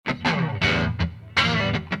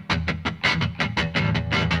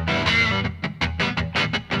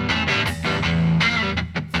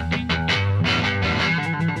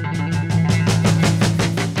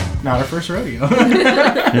not our first rodeo.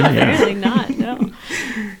 Apparently not, no.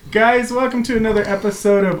 Guys, welcome to another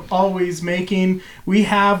episode of Always Making. We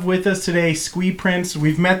have with us today Squee Prints.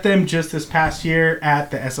 We've met them just this past year at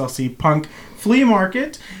the SLC Punk Flea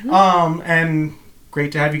Market. And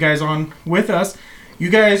great to have you guys on with us. You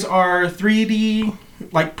guys are 3D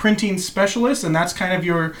printing specialists, and that's kind of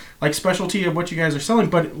your specialty of what you guys are selling.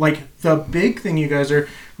 But the big thing you guys are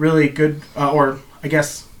really good, or I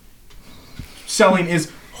guess selling, is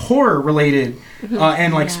horror related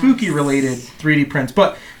and spooky related 3D prints.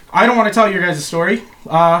 But I don't want to tell your guys' story.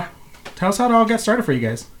 Tell us how it all got started for you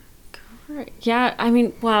guys. Yeah, I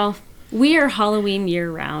mean, well, we are Halloween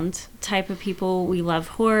year-round type of people. We love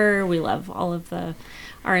horror. We love all of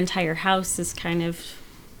our entire house is kind of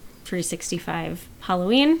 365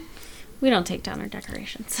 Halloween. We don't take down our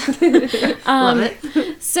decorations. Love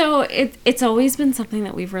it. So it's always been something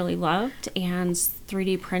that we've really loved, and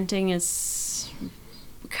 3D printing is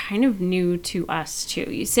kind of new to us too.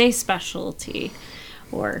 You say specialty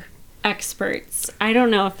or experts. I don't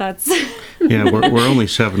know if that's... Yeah, we're only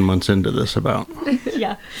 7 months into this about.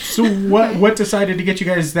 Yeah. So what decided to get you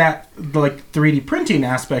guys that 3D printing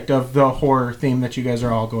aspect of the horror theme that you guys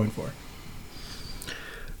are all going for?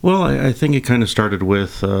 Well, I think it kind of started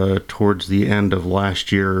with towards the end of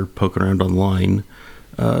last year, poking around online,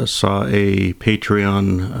 saw a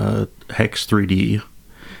Patreon Hex 3D,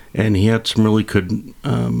 and he had some really good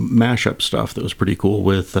mashup stuff that was pretty cool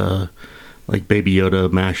with Baby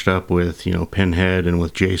Yoda mashed up with, Pinhead and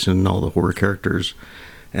with Jason and all the horror characters.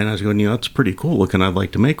 And I was going, that's pretty cool looking. I'd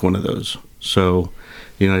like to make one of those. So,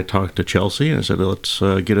 I talked to Chelsea and I said, let's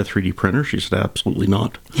get a 3D printer. She said, absolutely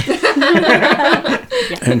not.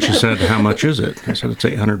 And she said, how much is it? I said, it's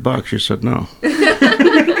 $800. She said, no.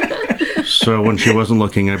 So when she wasn't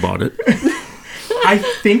looking, I bought it. I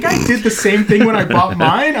think I did the same thing when I bought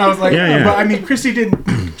mine. I was like, yeah. But I mean, Christy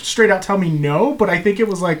didn't straight out tell me no, but I think it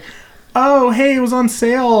was oh, hey, it was on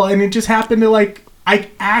sale, and it just happened to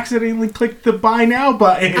I accidentally clicked the buy now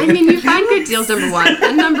button. I mean, you find good deals, number one.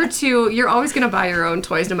 And number two, you're always going to buy your own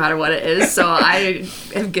toys no matter what it is. So I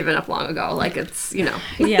have given up long ago. It's,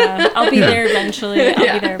 Yeah, I'll be there eventually.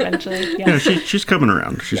 I'll be there eventually. Yeah, she's coming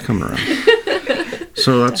around. She's coming around.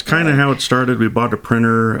 So that's kind of how it started. We bought a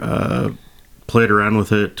printer, played around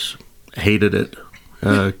with it, hated it,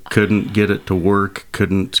 couldn't get it to work,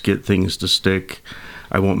 couldn't get things to stick.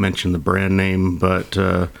 I won't mention the brand name,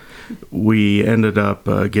 but... we ended up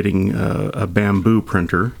getting a bamboo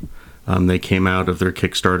printer. They came out of their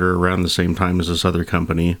Kickstarter around the same time as this other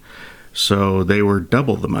company. So they were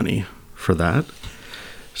double the money for that.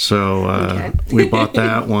 So we bought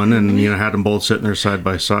that one and had them both sitting there side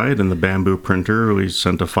by side. And the bamboo printer, we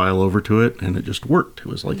sent a file over to it and it just worked. It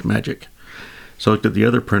was like magic. So I looked at the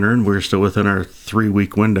other printer and we were still within our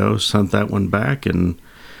 3-week window, sent that one back. And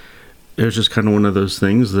it was just kind of one of those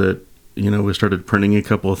things that we started printing a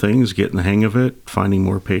couple of things, getting the hang of it, finding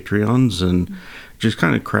more Patreons, and just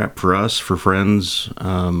kind of crap for us, for friends.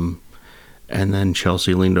 And then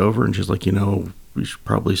Chelsea leaned over and she's like, we should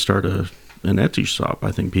probably start an Etsy shop.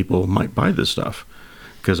 I think people might buy this stuff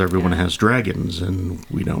because everyone has dragons and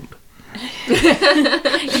we don't.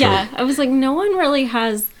 Yeah, I was like, no one really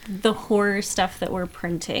has the horror stuff that we're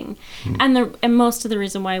printing, and most of the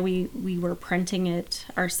reason why we were printing it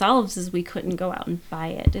ourselves is we couldn't go out and buy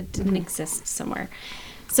it. It didn't exist somewhere.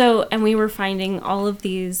 So, and we were finding all of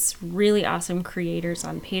these really awesome creators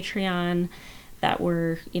on Patreon that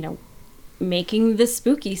were, making the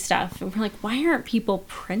spooky stuff, and we're like, why aren't people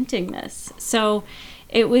printing this? So,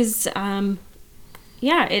 it was.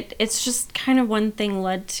 Yeah, it's just kind of one thing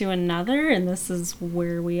led to another, and this is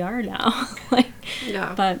where we are now.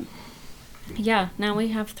 But yeah, now we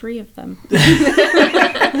have 3 of them.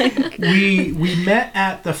 We met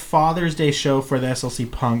at the Father's Day show for the SLC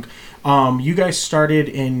Punk. You guys started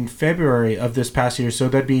in February of this past year, so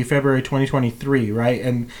that'd be February 2023, right?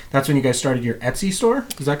 And that's when you guys started your Etsy store.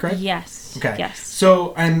 Is that correct? Yes. Okay. Yes.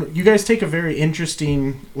 So, and you guys take a very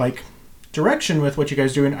interesting direction with what you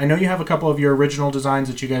guys do, and I know you have a couple of your original designs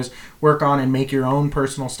that you guys work on and make your own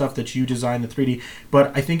personal stuff that you design the 3D,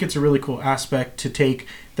 but I think it's a really cool aspect to take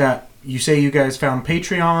that. You say you guys found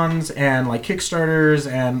Patreons and Kickstarters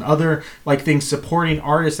and other things supporting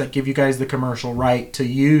artists that give you guys the commercial right to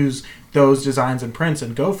use those designs and prints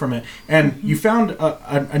and go from it, and you found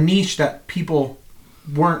a niche that people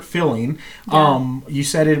weren't filling. You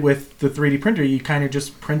said it with the 3D printer, you kind of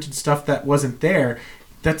just printed stuff that wasn't there.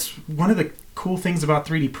 That's one of the cool things about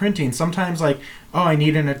 3D printing. Sometimes I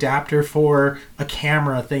need an adapter for a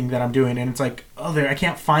camera thing that I'm doing, and it's I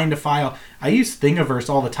can't find a file. I use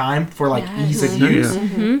Thingiverse all the time for ease of use.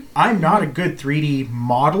 I'm not a good 3D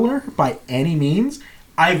modeler by any means.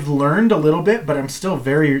 I've learned a little bit, but I'm still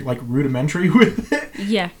very like rudimentary with it.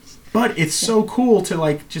 Yeah. But it's so cool to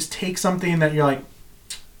like just take something that you're like,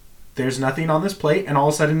 there's nothing on this plate, and all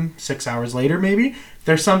of a sudden 6 hours later maybe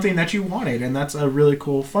there's something that you wanted, and that's a really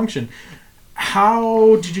cool function.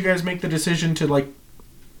 How did you guys make the decision to like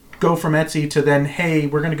go from Etsy to then, hey,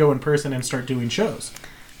 we're going to go in person and start doing shows?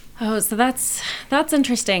 Oh, so that's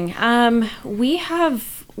interesting.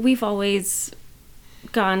 We've always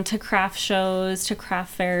gone to craft shows, to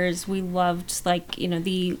craft fairs. We loved like,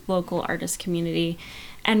 the local artist community.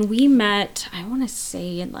 And we met, I want to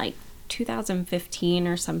say in like 2015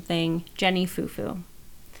 or something, Jenny Fufu.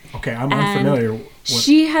 Okay, I'm unfamiliar.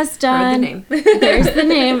 She has done... Heard the name. There's the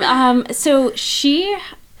name. So she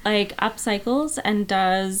like upcycles and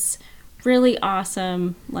does really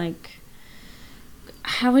awesome, like,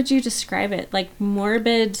 how would you describe it? Like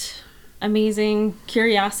morbid, amazing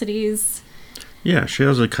curiosities. Yeah, she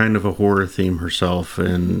has a kind of a horror theme herself,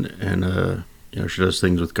 and she does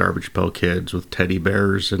things with Garbage Pail Kids, with teddy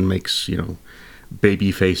bears, and makes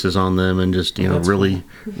baby faces on them, and just really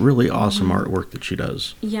cool. Really awesome artwork that she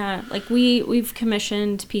does. Yeah, like we've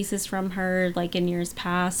commissioned pieces from her like in years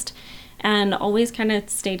past, and always kind of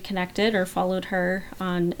stayed connected or followed her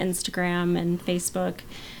on Instagram and Facebook.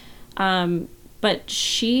 But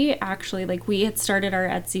she actually, like, we had started our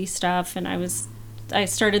Etsy stuff, and I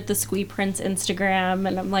started the Squee Prints Instagram,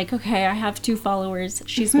 and I'm like, okay, I have 2 followers.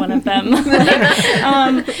 She's one of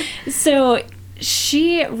them. So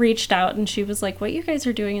she reached out, and she was like, what you guys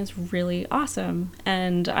are doing is really awesome,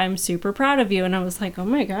 and I'm super proud of you. And I was like, oh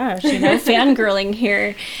my gosh, fangirling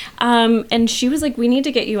here. And she was like, we need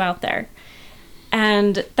to get you out there.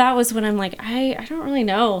 And that was when I'm like, I don't really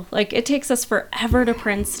know. Like, it takes us forever to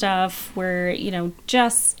print stuff. We're,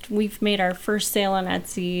 we've made our first sale on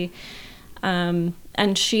Etsy.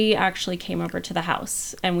 And she actually came over to the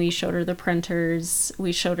house, and we showed her the printers.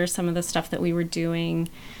 We showed her some of the stuff that we were doing.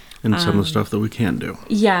 And some of the stuff that we can do.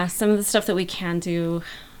 Yeah, some of the stuff that we can do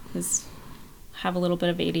is have a little bit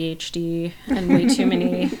of ADHD and way too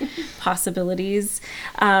many possibilities.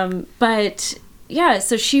 But yeah,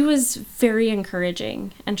 so she was very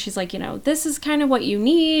encouraging, and she's like, this is kind of what you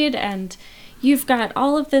need, and you've got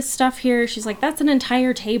all of this stuff here. She's like, that's an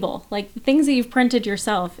entire table, like things that you've printed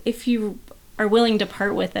yourself. If you are willing to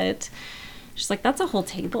part with it, she's like, that's a whole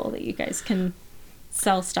table that you guys can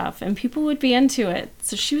sell stuff, and people would be into it.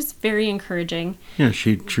 So she was very encouraging. Yeah,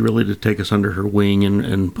 she really did take us under her wing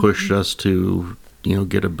and pushed us to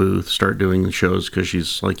get a booth, start doing the shows, because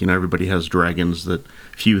she's like, everybody has dragons that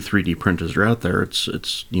few 3D printers are out there. It's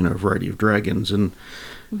a variety of dragons, and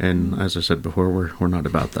as I said before, we're not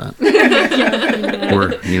about that.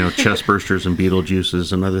 We're chest bursters and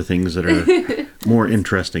Beetlejuices and other things that are more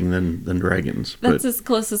interesting than dragons. That's as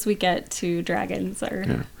close as we get to dragons,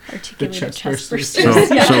 or articulated chest bursters. So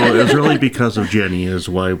it was really because of Jenny is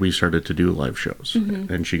why we started to do live shows,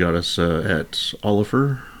 and she got us at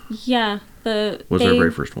Oliver. Yeah, was our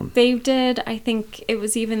very first one. They did, I think it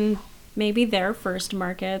was even maybe their first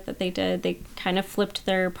market that they did. They kind of flipped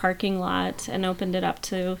their parking lot and opened it up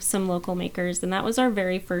to some local makers, and that was our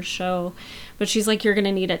very first show. But she's like, you're going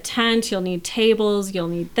to need a tent, you'll need tables, you'll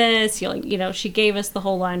need this, she gave us the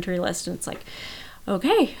whole laundry list, and it's like,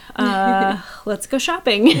 okay, let's go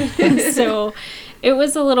shopping. So it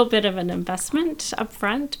was a little bit of an investment up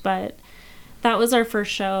front, but that was our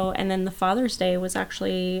first show. And then the Father's Day was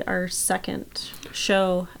actually our second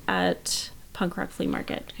show at Punk Rock Flea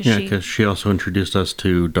Market. Because she also introduced us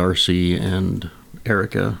to Darcy and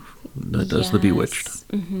Erica that does the Bewitched.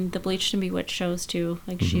 Mm-hmm. The Bleached and Bewitched shows too.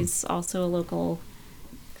 Like, she's also a local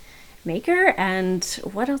maker, and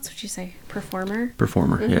what else would you say? Performer,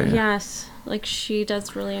 yeah. Yes, like she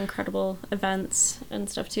does really incredible events and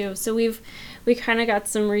stuff too. So we kind of got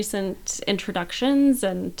some recent introductions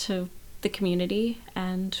and to the community,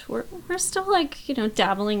 and we're still like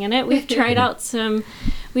dabbling in it. We've tried out some.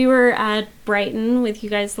 We were at Brighton with you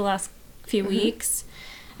guys the last few weeks,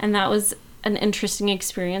 and that was an interesting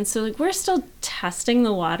experience. So like, we're still testing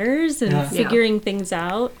the waters and figuring things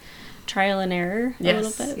out, trial and error a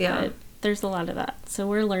little bit. Yeah, but there's a lot of that. So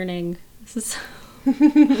we're learning. This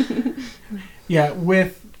is yeah,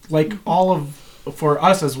 with like all of for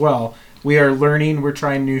us as well. We are learning. We're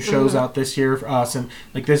trying new shows out this year for us, and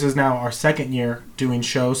like this is now our second year doing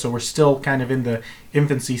shows, so we're still kind of in the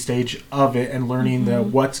infancy stage of it and learning the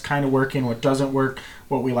what's kind of working, what doesn't work,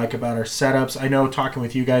 what we like about our setups. I know talking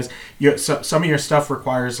with you guys, some of your stuff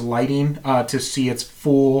requires lighting to see its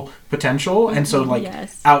full potential, and so like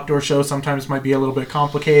outdoor shows sometimes might be a little bit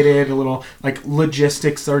complicated, a little like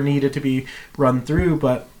logistics are needed to be run through,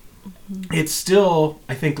 but it's still,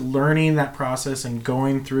 I think, learning that process and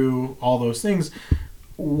going through all those things.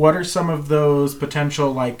 what are some of those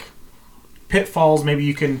potential like pitfalls maybe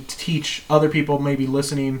you can teach other people maybe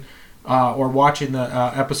listening or watching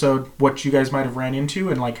the episode, what you guys might have ran into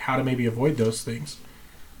and like how to maybe avoid those things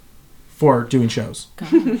for doing shows?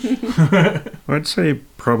 I'd say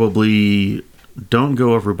probably don't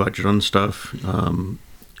go over budget on stuff.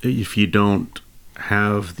 If you don't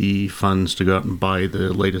have the funds to go out and buy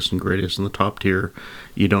the latest and greatest in the top tier,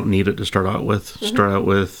 you don't need it to start out with. Start out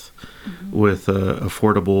with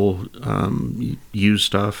affordable used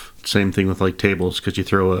stuff. Same thing with like tables, because you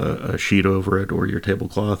throw a sheet over it or your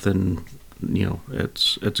tablecloth and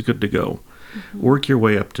it's good to go. Work your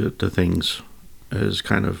way up to things is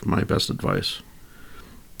kind of my best advice,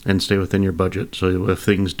 and stay within your budget, so if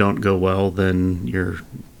things don't go well, then you're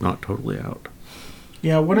not totally out.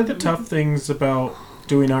 Yeah, one of the tough things about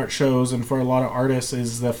doing art shows and for a lot of artists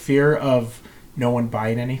is the fear of no one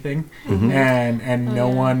buying anything and no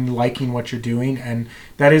one liking what you're doing. And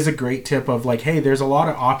that is a great tip of like, hey, there's a lot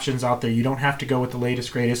of options out there. You don't have to go with the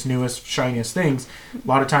latest, greatest, newest, shiniest things. A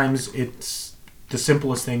lot of times it's the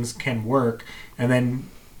simplest things can work. And then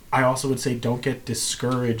I also would say don't get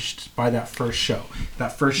discouraged by that first show.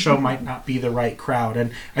 That first show might not be the right crowd.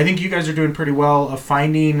 And I think you guys are doing pretty well of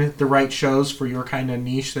finding the right shows for your kind of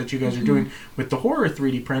niche that you guys are doing with the horror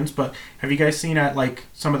 3D prints. But have you guys seen at like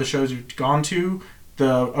some of the shows you've gone to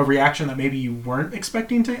a reaction that maybe you weren't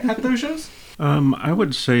expecting to at those shows? I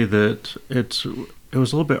would say that it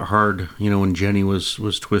was a little bit hard, when Jenny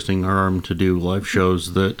was twisting her arm to do live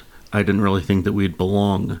shows, that I didn't really think that we'd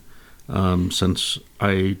belong. Since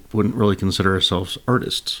I wouldn't really consider ourselves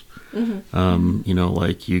artists.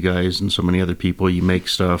 Like you guys and so many other people, you make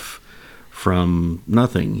stuff from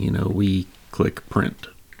nothing. We click print.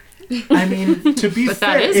 I mean, to be but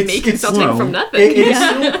fair, that is making something from nothing. It is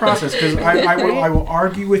still a process, because I will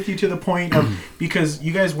argue with you to the point of, because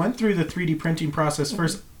you guys went through the 3D printing process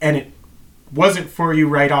first, and it wasn't for you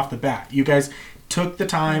right off the bat. You guys took the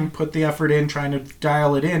time, put the effort in, trying to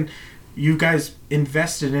dial it in. You guys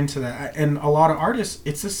invested into that, and a lot of artists,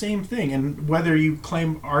 it's the same thing. And whether you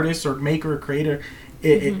claim artist or maker or creator,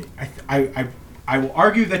 I will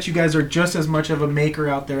argue that you guys are just as much of a maker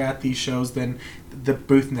out there at these shows than the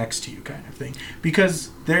booth next to you kind of thing, because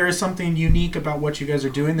there is something unique about what you guys are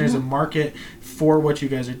doing. There's a market for what you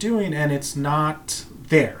guys are doing, and it's not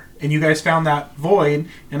there. And you guys found that void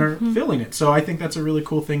and are filling it. So I think that's a really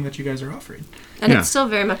cool thing that you guys are offering. And it's still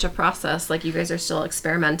very much a process. Like, you guys are still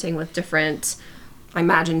experimenting with different, I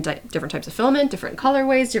imagine, different types of filament, different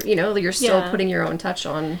colorways. You're still putting your own touch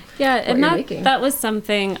on what you're making. That was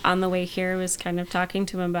something on the way here. I was kind of talking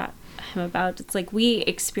to him about. It's like we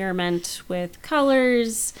experiment with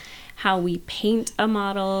colors, how we paint a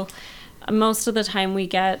model. Most of the time we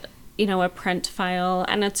get a print file,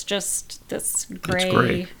 and it's just this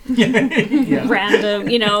gray. Random,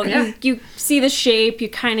 you see the shape, you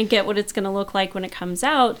kind of get what it's going to look like when it comes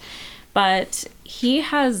out. But he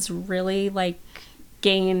has really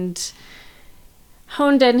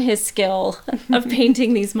honed in his skill of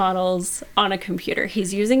painting these models on a computer.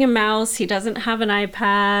 He's using a mouse. He doesn't have an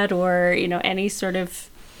iPad or, any sort of,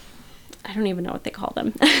 I don't even know what they call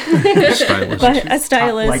them. Stylus. But a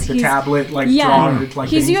stylus. Like the tablet, drawn.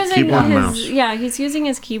 He's using keyboard and mouse. he's using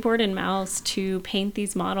his keyboard and mouse to paint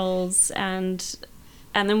these models, and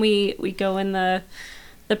then we go in the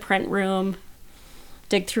print room,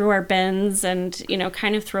 dig through our bins, and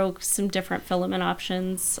kind of throw some different filament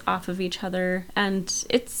options off of each other, and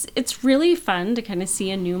it's really fun to kind of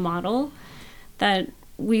see a new model that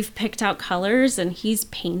we've picked out colors and he's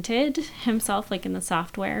painted himself, in the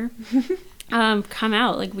software, come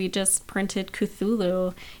out. We just printed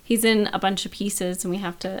Cthulhu. He's in a bunch of pieces and we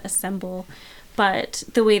have to assemble, but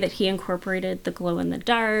the way that he incorporated the glow in the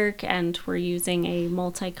dark, and we're using a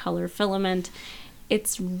multicolor filament,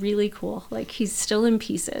 it's really cool. He's still in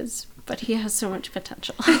pieces, but he has so much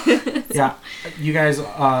potential. Yeah, you guys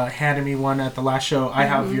handed me one at the last show. I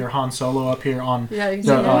have your Han Solo up here on you can see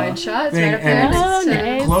the wide shots right up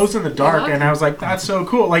there. It glows in the dark, and I was like, that's so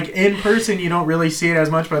cool. In person, you don't really see it as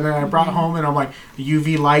much, but then I brought home, and I'm like,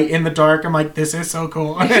 UV light in the dark. I'm like, this is so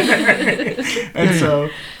cool. And so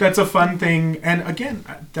that's a fun thing. And again,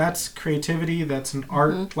 that's creativity. That's an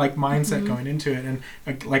art mindset going into it.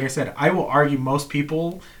 And like I said, I will argue most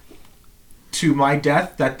people to my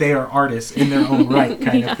death that they are artists in their own right,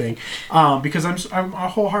 kind of thing, because I'm a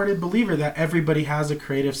wholehearted believer that everybody has a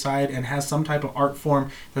creative side and has some type of art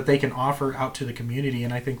form that they can offer out to the community,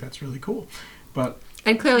 and I think that's really cool.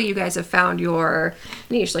 And clearly you guys have found your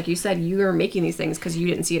niche. Like you said, you are making these things because you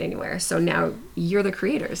didn't see it anywhere, so now you're the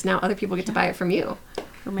creators. Now other people get to buy it from you.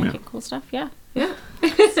 We're making cool stuff. Yeah.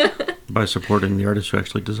 By supporting the artists who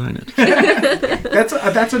actually design it.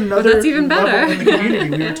 That's another that's even better. level in the community.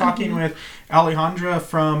 We were talking with Alejandra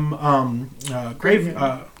from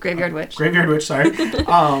Graveyard Witch. Graveyard Witch, sorry.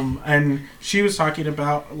 And she was talking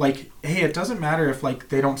about, like, hey, it doesn't matter if, like,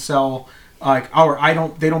 they don't sell, like,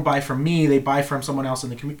 they don't buy from me, they buy from someone else in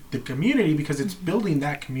the community, because it's building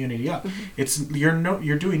that community up. It's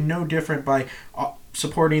you're doing no different by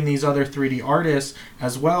supporting these other 3D artists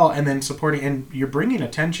as well, and then supporting, and you're bringing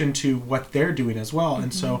attention to what they're doing as well.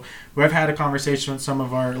 And so we've had a conversation with some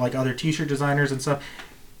of our, like, other t-shirt designers and stuff.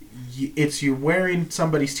 It's you're wearing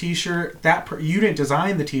somebody's t-shirt you didn't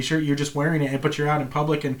design the t-shirt, you're just wearing it, but you're out in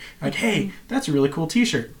public and like, hey, that's a really cool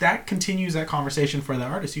t-shirt. That continues that conversation for the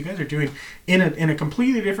artist. You guys are doing in a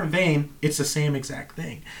completely different vein. It's the same exact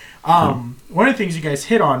thing. One of the things you guys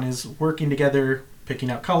hit on is working together, picking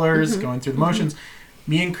out colors, going through the motions.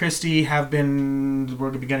 Me and Christy we're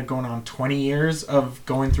going on 20 years of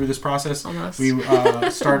going through this process. Almost. We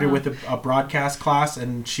started with a broadcast class,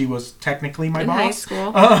 and she was technically my in boss. high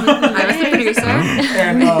school. I was the producer.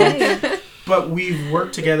 And, but we've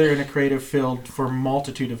worked together in a creative field for a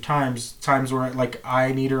multitude of times where, like,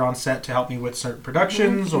 I need her on set to help me with certain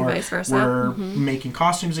productions, or vice versa. we're making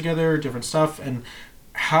costumes together, different stuff. And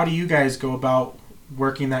how do you guys go about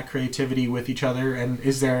working that creativity with each other? And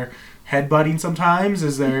is there headbutting sometimes?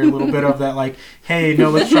 Is there a little bit of that, like, hey, no,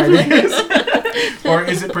 let's try this? Or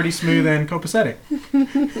is it pretty smooth and copacetic?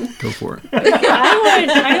 Go for it.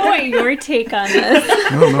 I want your take on this.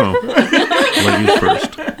 No. Ladies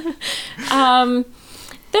first.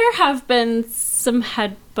 There have been some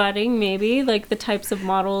headbutting, maybe, like the types of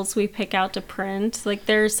models we pick out to print. Like,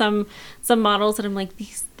 there's some models that I'm like,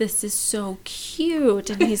 this is so cute,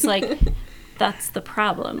 and he's like, that's the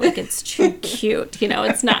problem. Like, it's too cute.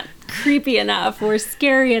 It's not creepy enough or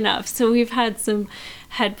scary enough. So we've had some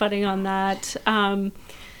headbutting on that.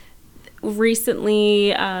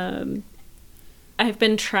 Recently, I've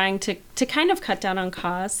been trying to kind of cut down on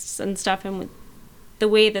costs and stuff. And with the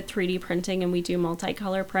way that 3D printing, and we do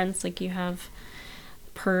multicolor prints, like, you have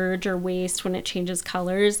purge or waste when it changes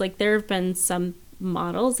colors. Like, there have been some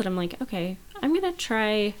models that I'm like, okay, I'm going to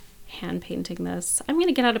try hand painting this. I'm going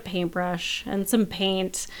to get out a paintbrush and some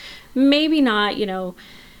paint. Maybe not,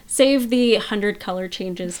 save the 100 color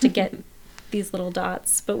changes to get these little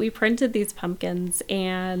dots. But we printed these pumpkins,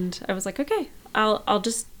 and I was like, okay, I'll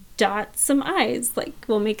just dot some eyes. Like,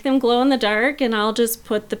 we'll make them glow in the dark, and I'll just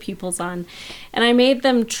put the pupils on. And I made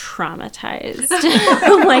them traumatized.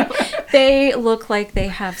 Like, they look like they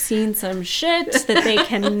have seen some shit that they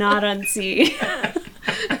cannot unsee.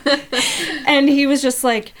 And he was just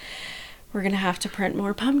like, we're gonna have to print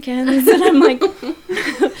more pumpkins. And I'm like,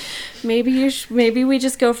 maybe we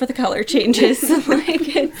just go for the color changes.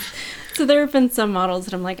 So there have been some models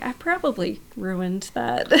that I'm like, I probably ruined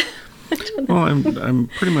that. Well, I'm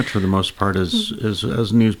pretty much, for the most part,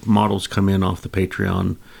 as new models come in off the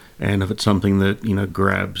Patreon, and if it's something that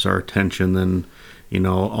grabs our attention, then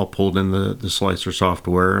I'll pull in the slicer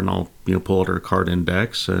software, and I'll pull out our card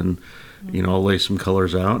index, and I'll lay some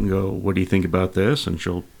colors out and go, what do you think about this? And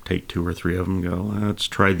she'll take 2 or 3 of them and go, let's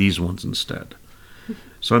try these ones instead.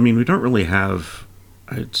 So, we don't really have,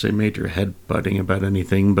 I'd say, major headbutting about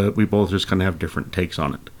anything, but we both just kind of have different takes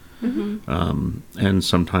on it. And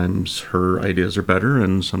sometimes her ideas are better,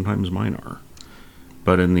 and sometimes mine are.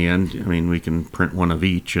 But in the end, we can print one of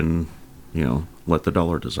each and, let the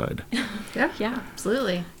dollar decide. Yeah,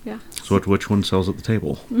 absolutely. Yeah. So which one sells at the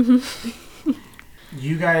table?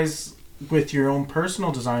 You guys, with your own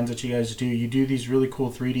personal designs that you guys do, you do these really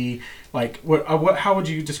cool 3D, like, how would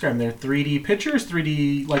you describe them? They're 3D pictures,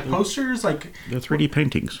 3D, like, posters, like... They're 3D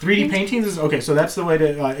paintings. 3D paintings is, okay, so that's the way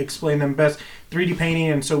to explain them best. 3D painting,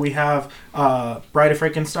 and so we have Bride of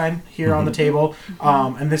Frankenstein here on the table,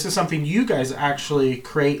 and this is something you guys actually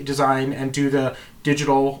create, design, and do the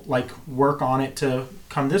digital, like, work on it to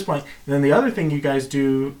come to this point. And then the other thing you guys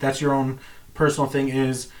do, that's your own personal thing,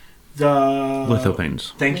 is the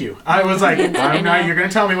lithopanes. Thank you. I was like, I'm not. You're going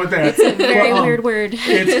to tell me what that is. It's a very weird word.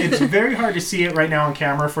 It's very hard to see it right now on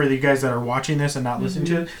camera for you guys that are watching this and not listening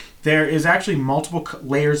to it. There is actually multiple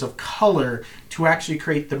layers of color to actually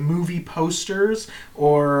create the movie posters.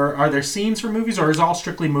 Or are there scenes for movies, or is it all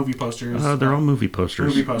strictly movie posters? They're all movie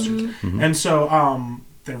posters. Movie posters. And so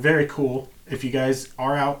they're very cool. If you guys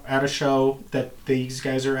are out at a show that these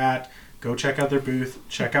guys are at, go check out their booth.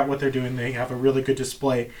 Check out what they're doing. They have a really good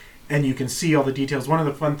display. And you can see all the details. One of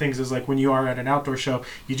the fun things is, like, when you are at an outdoor show,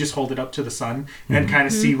 you just hold it up to the sun and kind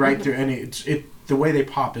of see right through. And the way they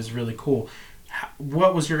pop is really cool.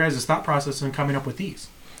 What was your guys' thought process in coming up with these?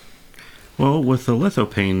 Well, with the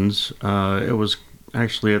lithopanes, it was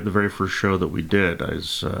actually at the very first show that we did. I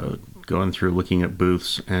was going through looking at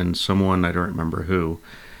booths, and someone, I don't remember who,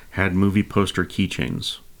 had movie poster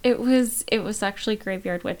keychains. It was actually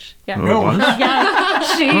Graveyard Witch. Yeah. Oh, it was? Yeah.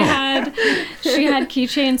 She had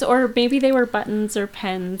keychains, or maybe they were buttons or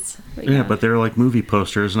pens. But they're like movie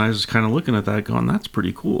posters, and I was just kind of looking at that going, that's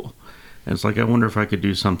pretty cool. And it's like, I wonder if I could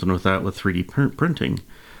do something with that with 3D printing.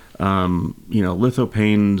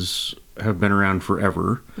 Lithopanes have been around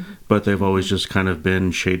forever, but they've always just kind of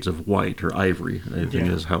been shades of white or ivory, I think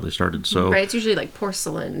is how they started. So right, it's usually like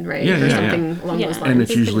porcelain, right? Yeah, or something along those lines. And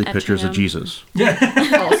it's usually pictures of Jesus.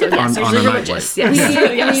 Also, yes, on usually a religious.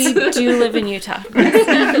 We do live in Utah.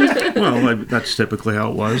 Well, that's typically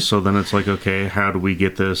how it was. So then it's like, okay, how do we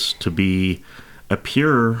get this to be a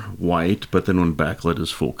pure white, but then when backlit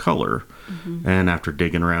is full color? And after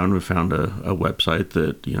digging around, we found a website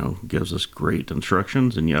that, gives us great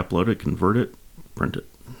instructions, and you upload it, convert it, print it.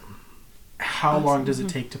 How long does it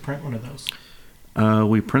take to print one of those?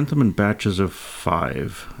 We print them in batches of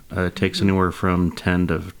 5. It takes anywhere from 10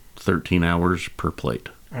 to 13 hours per plate.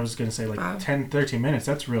 I was going to say 10, 13 minutes.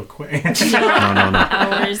 That's real quick. No.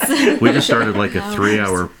 Hours. We just started like a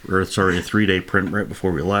 3-day print right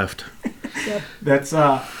before we left. Yep. That's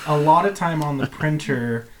a lot of time on the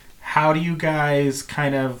printer. How do you guys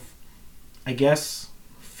kind of, I guess,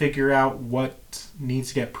 figure out what needs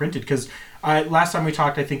to get printed? Because last time we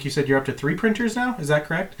talked, I think you said you're up to 3 printers now. Is that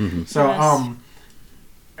correct? Mm-hmm. So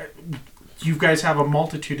Yes. You guys have a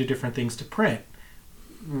multitude of different things to print.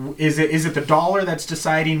 Is it the dollar that's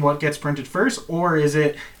deciding what gets printed first, or is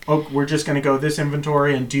it, we're just going to go this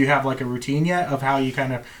inventory? And do you have like a routine yet of how you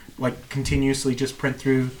kind of like continuously just print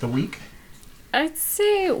through the week? I'd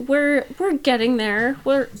say we're getting there.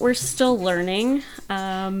 We're still learning.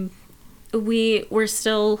 We're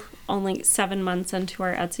still only 7 months into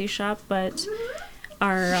our Etsy shop, but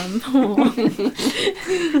we're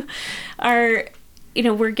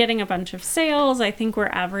getting a bunch of sales. I think we're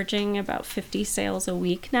averaging about 50 sales a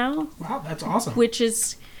week now. Wow, that's awesome. Which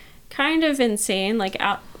is kind of insane. Like,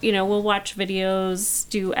 we'll watch videos,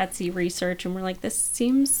 do Etsy research, and we're like, this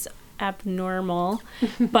seems abnormal,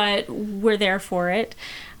 but we're there for it.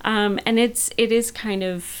 And it is kind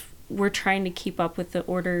of, we're trying to keep up with the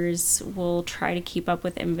orders. We'll try to keep up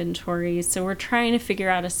with inventory. So we're trying to figure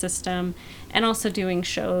out a system, and also doing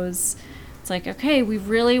shows. It's like, okay, we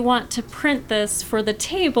really want to print this for the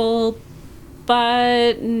table,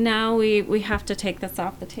 but now we have to take this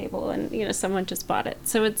off the table, and someone just bought it.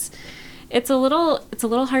 So it's a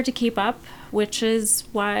little hard to keep up, which is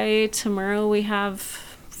why tomorrow we have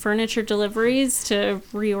furniture deliveries to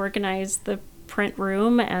reorganize the print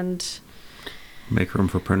room and make room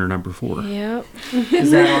for printer number 4. Yep. Is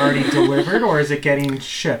that already delivered, or is it getting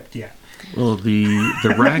shipped yet? Well, the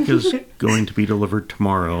rack is going to be delivered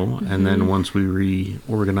tomorrow, and then once we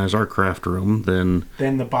reorganize our craft room, then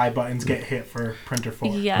the buy buttons get hit for printer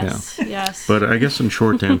 4. Yes. But I guess in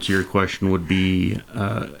short, to answer your question, would be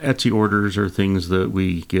Etsy orders are things that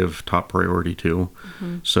we give top priority to.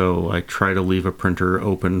 So I try to leave a printer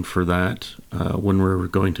open for that when we're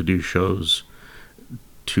going to do shows.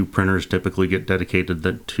 2 printers typically get dedicated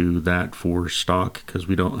to that for stock, because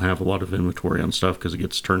we don't have a lot of inventory on stuff because it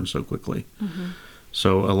gets turned so quickly.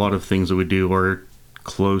 So a lot of things that we do are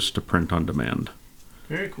close to print on demand.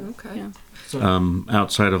 Very cool. Okay. Yeah. So,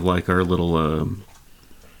 outside of like our little,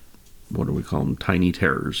 what do we call them? Tiny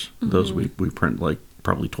terrors. Those we print like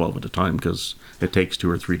probably 12 at a time, because it takes 2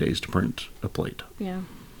 or 3 days to print a plate. Yeah.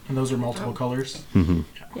 and those are multiple colors. Mm-hmm.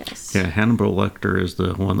 Yes. Yeah, Hannibal Lecter is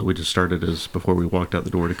the one that we just started as before we walked out the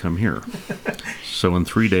door to come here. So in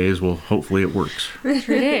 3 days, hopefully it works. 3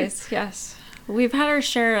 days, yes. We've had our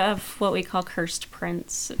share of what we call cursed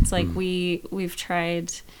prints. It's like we've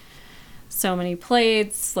tried so many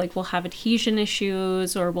plates, like we'll have adhesion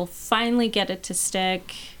issues, or we'll finally get it to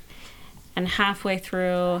stick, and halfway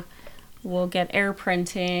through we'll get air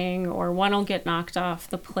printing, or one will get knocked off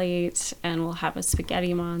the plate and we'll have a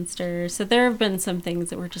spaghetti monster. So there have been some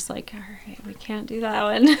things that we're just like, all right, we can't do that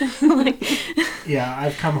one. Yeah,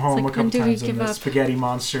 I've come home like, a couple times and the up? spaghetti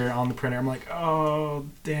monster on the printer. I'm like, oh,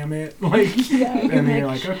 damn it. And then you're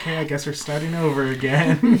like, okay, I guess we're starting over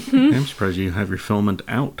again. I'm surprised you have your filament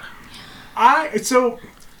out.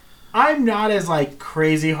 I'm not as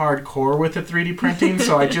crazy hardcore with the 3D printing,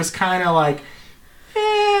 so I just kind of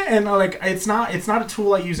and it's not a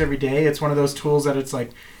tool I use every day. It's one of those tools that it's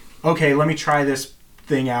like, okay, let me try this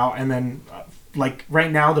thing out, and then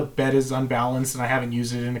right now the bed is unbalanced and I haven't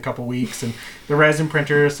used it in a couple weeks, and the resin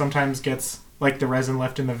printer sometimes gets the resin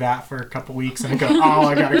left in the vat for a couple weeks, and I go, oh,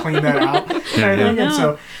 I gotta clean that out. And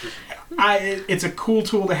so it's a cool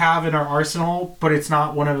tool to have in our arsenal, but it's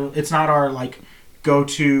not our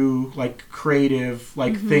go-to like creative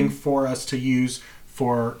like thing for us to use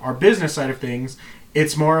for our business side of things.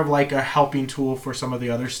 It's more of like a helping tool for some of the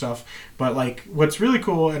other stuff. But like what's really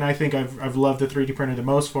cool, and I think I've loved the 3D printer the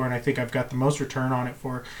most for, and I think I've got the most return on it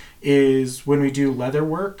for, is when we do leather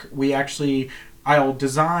work. We actually, I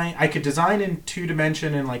could design in 2D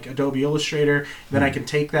in like Adobe Illustrator. Then I can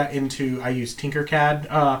take that into, I use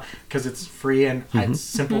Tinkercad because it's free and it's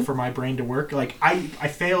simple for my brain to work. Like I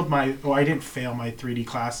didn't fail my 3D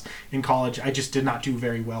class in college. I just did not do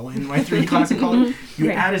very well in my 3D class in college.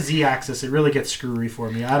 You add a Z-axis, it really gets screwy for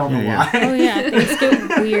me. I don't know why. Oh yeah, things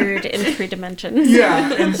get weird in 3 dimensions.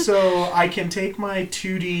 Yeah, and so I can take my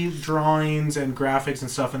 2D drawings and graphics and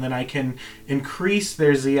stuff, and then I can increase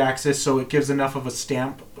their Z-axis so it gives enough of a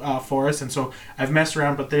stamp for us. And so I've messed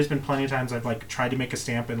around, but there's been plenty of times I've like tried to make a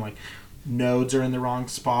stamp and like nodes are in the wrong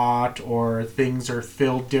spot or things are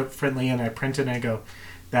filled differently, and I print it and I go,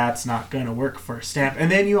 that's not going to work for a stamp. And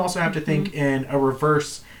then you also have to think in a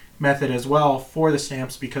reverse method as well for the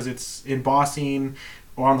stamps, because it's embossing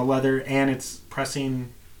on the leather and it's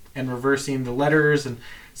pressing and reversing the letters, and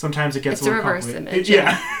sometimes it gets it's a little reverse complicated. image.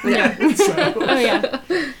 Yeah. So. Oh yeah.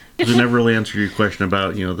 They never really answered your question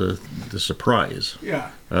about, you know, the surprise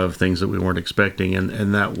of things that we weren't expecting.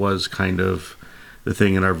 And that was kind of the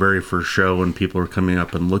thing in our very first show when people were coming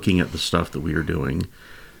up and looking at the stuff that we were doing.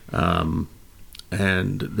 And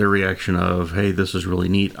their reaction of, hey, this is really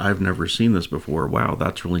neat. I've never seen this before. Wow,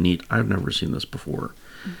 that's really neat. I've never seen this before.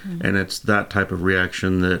 And it's that type of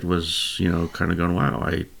reaction that was, you know, kind of going, wow,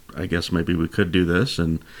 I guess maybe we could do this.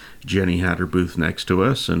 And Jenny had her booth next to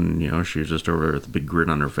us, and, you know, she was just over there with a big grin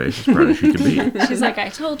on her face, as proud as she could be. She's like, I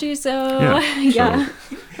told you so. Yeah.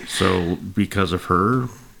 So because of her,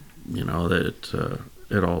 you know, that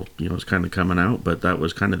it all, you know, is kind of coming out. But that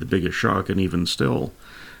was kind of the biggest shock. And even still,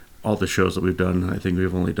 all the shows that we've done, I think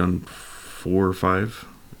we've only done 4 or 5.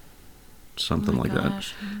 Something like that.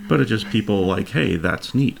 But it's just people like, hey,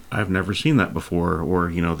 that's neat. I've never seen that before. Or,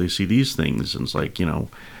 you know, they see these things and it's like, you know,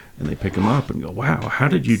 and they pick them up and go, wow, how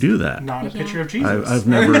did you do that? Not a picture of Jesus. I've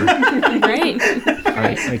never. Right.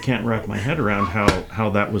 I can't wrap my head around how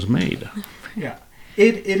that was made. Yeah.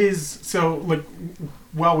 It is. So, like,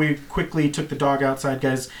 while we quickly took the dog outside,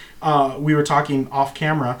 guys, we were talking off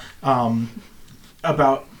camera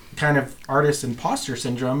about kind of artist imposter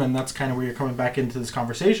syndrome, and that's kind of where you're coming back into this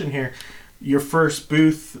conversation here. Your first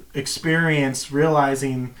booth experience,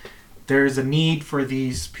 realizing there's a need for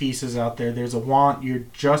these pieces out there. There's a want. You're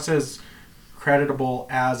just as creditable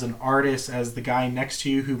as an artist as the guy next to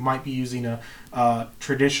you who might be using a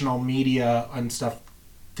traditional media and stuff.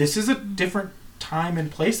 This is a different time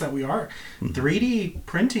and place that we are. 3D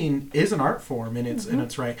printing is an art form in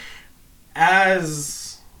its right.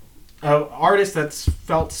 As an artist that's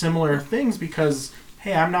felt similar things, because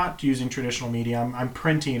hey, I'm not using traditional media. I'm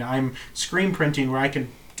printing. I'm screen printing, where I can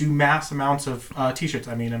do mass amounts of t-shirts.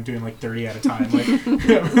 I mean, I'm doing like 30 at a time. Like,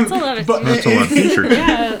 that's a lot of that's a lot of t-shirts.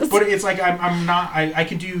 Yes. But it's like I'm not. I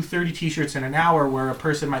can do 30 t-shirts in an hour, where a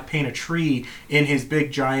person might paint a tree in his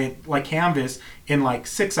big giant like canvas in like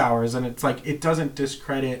 6 hours, and it's like it doesn't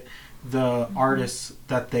discredit the artists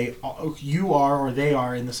that you are or they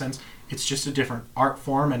are, in the sense it's just a different art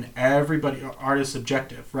form, and art is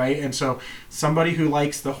subjective, right? And so somebody who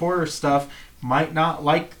likes the horror stuff might not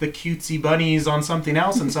like the cutesy bunnies on something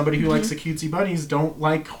else, and somebody who likes the cutesy bunnies don't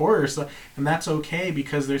like horror stuff, and that's okay,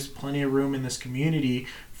 because there's plenty of room in this community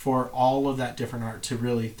for all of that different art to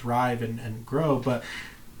really thrive and grow. But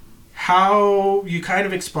how you kind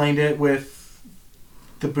of explained it with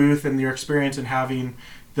the booth and your experience and having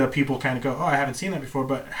the people kind of go, oh, I haven't seen that before.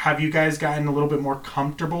 But have you guys gotten a little bit more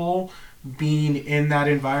comfortable being in that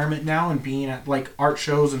environment now and being at like art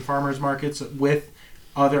shows and farmers markets with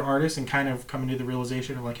other artists and kind of coming to the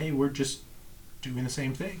realization of like, hey, we're just doing the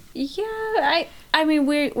same thing? Yeah, I mean,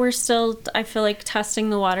 we're still, I feel like, testing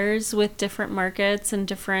the waters with different markets and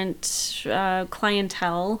different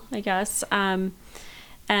clientele, I guess,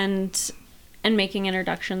 and making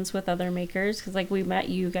introductions with other makers, because like we met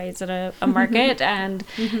you guys at a market, and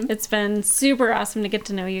it's been super awesome to get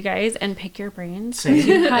to know you guys and pick your brains. Same.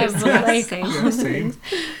 Same.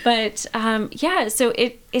 But yeah, so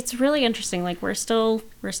it's really interesting. Like we're still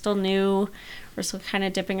new, we're still kind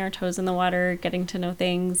of dipping our toes in the water, getting to know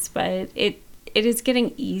things, but it is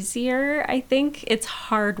getting easier. I think it's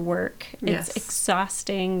hard work. Yes. It's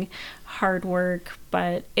exhausting, hard work,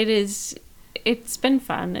 but it's been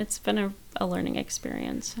fun. It's been a learning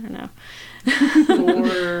experience. I don't know.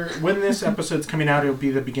 When this episode's coming out, it'll be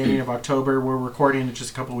the beginning of October. We're recording it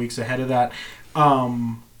just a couple weeks ahead of that.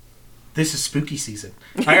 this is spooky season.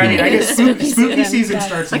 I mean, I guess spooky season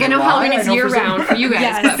starts. Like, I know Halloween is year round for you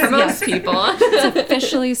guys, but for most people, it's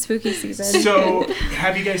officially spooky season. So,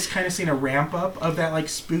 have you guys kind of seen a ramp up of that like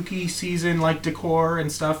spooky season, like decor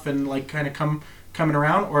and stuff, and like kind of coming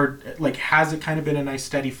around, or like has it kind of been a nice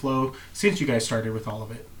steady flow since you guys started with all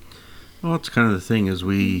of it? Well, it's kind of the thing is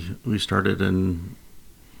we started in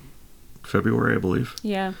February, I believe.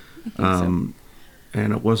 Yeah, I think so.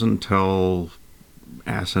 And it wasn't until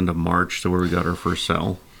end of March to where we got our first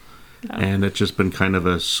sale. Oh. And it's just been kind of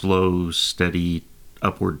a slow, steady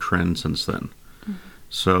upward trend since then. Mm-hmm.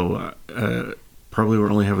 So probably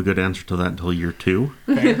won't really have a good answer to that until year 2.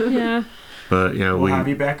 Okay. Yeah. But yeah, we'll have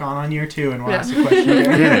you back on year 2 and we'll ask the question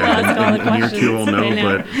again. Yeah, in year 2 we'll know.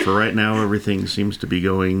 But for right now, everything seems to be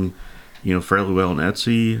going, fairly well on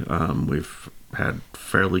Etsy. We've had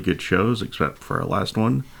fairly good shows, except for our last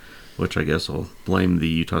one, which I guess I'll blame the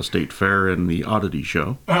Utah State Fair and the Oddity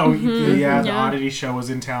Show. Oh, the Oddity Show was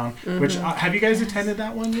in town. Which have you guys attended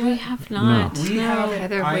that one yet? We have not. No. We haven't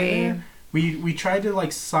either. We tried to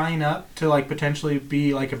like sign up to like potentially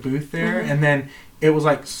be like a booth there, and then it was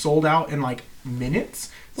like sold out in like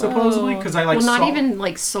minutes. Supposedly, because I not even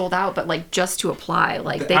like sold out, but like just to apply,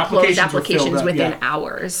 like they closed applications within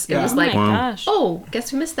hours. It was like, oh, guess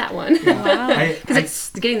who missed that one? Yeah. Because it's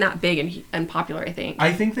getting that big and popular. I think.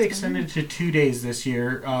 I think they extended it to 2 days this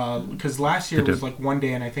year because last year was like 1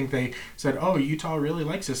 day, and I think they said, "Oh, Utah really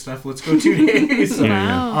likes this stuff. Let's go 2 days." So,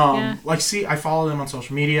 I follow them on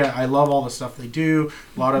social media. I love all the stuff they do.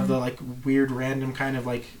 A lot of the like weird, random kind of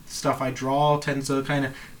like stuff I draw tends to kind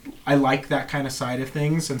of. I like that kind of side of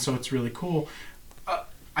things, and so it's really cool.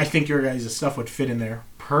 I think your guys' stuff would fit in there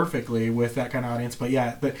perfectly with that kind of audience. But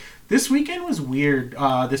yeah, this weekend was weird.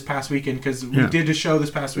 This past weekend because we did a show this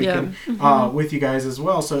past weekend with you guys as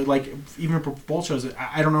well. So like even for both shows,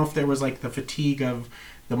 I don't know if there was like the fatigue of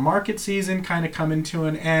the market season kind of coming to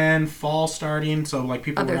an end, fall starting, so like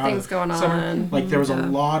people other were out things of going summer. on. Like there was a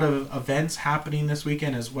lot of events happening this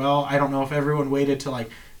weekend as well. I don't know if everyone waited to like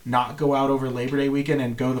not go out over Labor Day weekend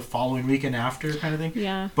and go the following weekend after kind of thing.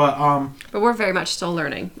 Yeah. But we're very much still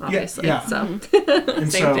learning, obviously. Yeah. So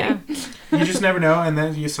and so you just never know, and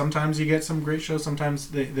then sometimes you get some great shows, sometimes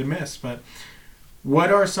they miss. But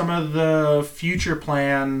what are some of the future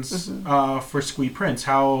plans for Squee Prints?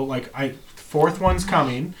 How like fourth one's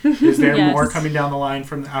coming. Is there more coming down the line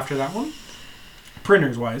from after that one?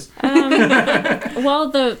 Printers wise. Well,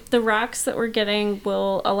 the racks that we're getting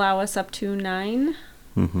will allow us up to 9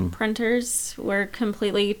 printers. We're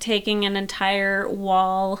completely taking an entire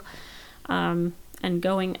wall and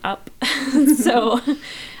going up. So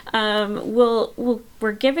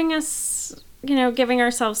we're giving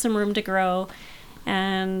ourselves some room to grow,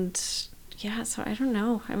 and so I don't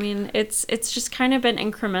know. I mean, it's just kind of been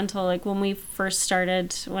incremental. Like when we first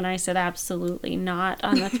started, when I said absolutely not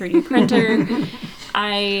on the 3D printer,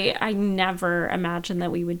 I never imagined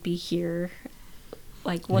that we would be here,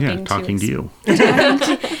 like looking talking to you.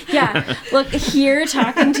 Look here,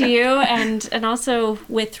 talking to you, and also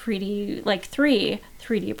with 3D, like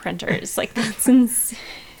 3D printers. Like that's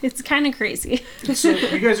it's kind of crazy. So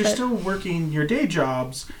you guys are still working your day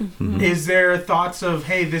jobs. Is there thoughts of,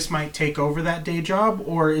 hey, this might take over that day job,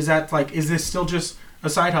 or is this still just a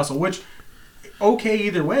side hustle? Which, okay,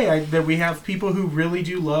 either way. That we have people who really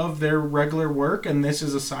do love their regular work, and this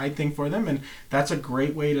is a side thing for them, and that's a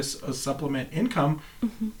great way to supplement income.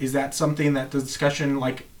 Is that something that the discussion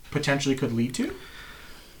like potentially could lead to?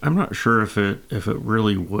 I'm not sure if it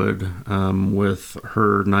really would. With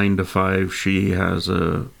her 9 to 5, she has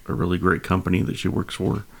a really great company that she works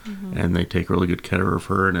for, and they take really good care of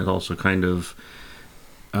her. And it also kind of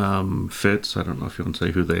fits. I don't know if you want to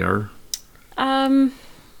say who they are.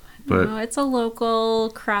 But it's a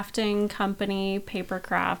local crafting company, paper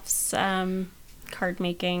crafts, card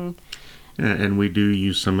making. Yeah, and we do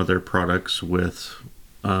use some of their products with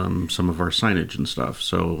some of our signage and stuff,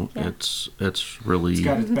 so it's really... It's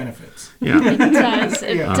got its benefits. Yeah. It does.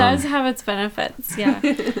 It does have its benefits, yeah.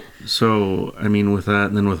 So, I mean, with that,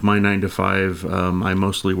 and then with my 9 to 5, I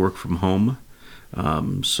mostly work from home.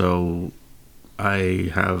 So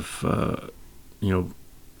I have,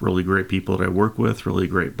 really great people that I work with, really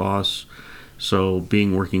great boss. So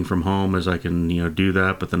working from home is I can, do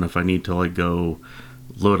that, but then if I need to, like, go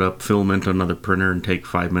load up filament on another printer and take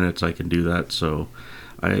 5 minutes, I can do that. So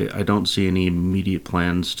I don't see any immediate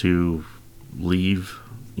plans to leave,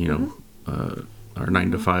 our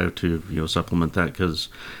 9 to 5 to, supplement that, because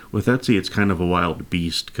with Etsy, it's kind of a wild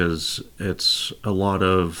beast because it's a lot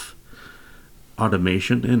of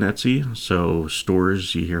automation in Etsy. So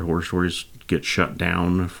stores, you hear horror stories, get shut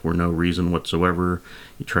down for no reason whatsoever.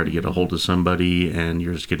 You try to get a hold of somebody and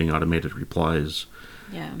you're just getting automated replies.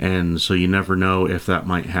 Yeah. And so you never know if that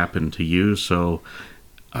might happen to you. So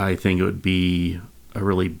I think it would be a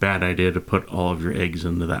really bad idea to put all of your eggs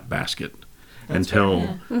into that basket. That's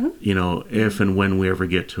until, you know, if and when we ever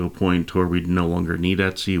get to a point where we no longer need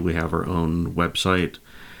Etsy, we have our own website,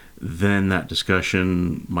 then that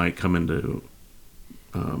discussion might come into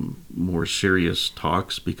more serious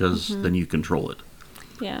talks, because then you control it.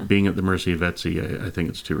 Yeah. Being at the mercy of Etsy, I think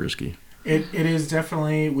it's too risky. It is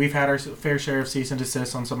definitely, we've had our fair share of cease and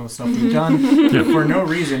desist on some of the stuff we've done for no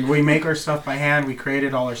reason. We make our stuff by hand. We create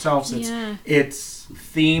it all ourselves. It's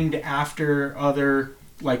themed after other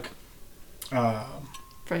like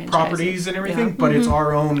properties and everything, but it's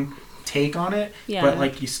our own take on it. Yeah. But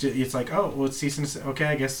like it's like, oh, well, it's cease and desist. Okay,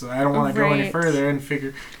 I guess I don't want to go any further and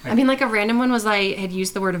figure. I mean, like a random one was I had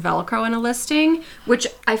used the word Velcro in a listing, which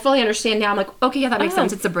I fully understand now. I'm like, okay, yeah, that makes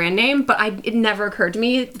sense. It's a brand name, but it never occurred to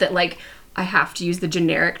me that like I have to use the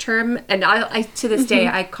generic term. And I to this day,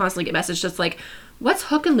 I constantly get messages just like, what's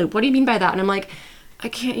hook and loop? What do you mean by that? And I'm like, I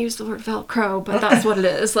can't use the word Velcro, but that's what it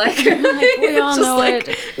is. Like we all know like,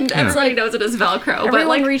 it. Everybody knows it is Velcro. Everyone but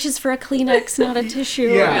like reaches for a Kleenex, not a tissue.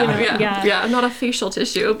 Yeah, not a facial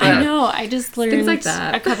tissue. But I know. I just learned like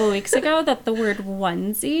that. a couple weeks ago that the word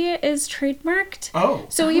onesie is trademarked. Oh.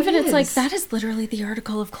 So even it's like, that is literally the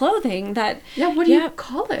article of clothing that... Yeah, what do you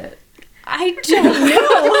call it? I don't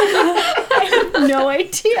know. I have no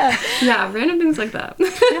idea. Yeah, random things like that.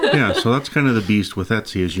 Yeah, so that's kind of the beast with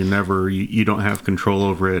Etsy, is you don't have control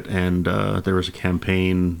over it. And there was a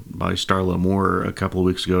campaign by Starla Moore a couple of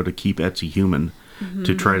weeks ago to keep Etsy human,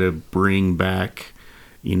 to try to bring back,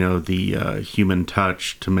 you know, the human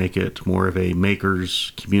touch, to make it more of a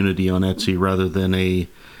maker's community on Etsy rather than a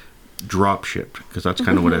drop shipped, because that's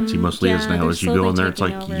kind of what Etsy mostly is now. Is you go in there, it's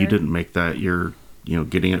like over. You didn't make that, you're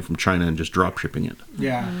getting it from China and just drop shipping it.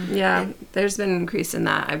 Yeah. Yeah, there's been an increase in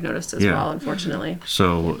that, I've noticed as well, unfortunately.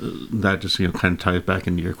 So that just kind of ties back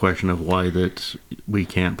into your question of why that we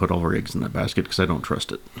can't put all our eggs in that basket, because I don't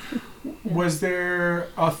trust it. Was there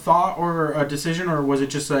a thought or a decision, or was it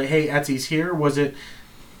just like, hey, Etsy's here? Was it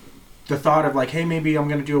the thought of like, hey, maybe I'm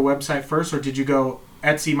going to do a website first, or did you go,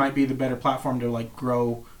 Etsy might be the better platform to like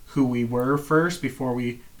grow who we were first before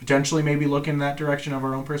we potentially maybe look in that direction of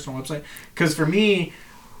our own personal website? Because for me,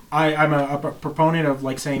 I'm a proponent of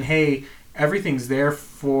like saying, hey, everything's there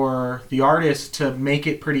for the artist to make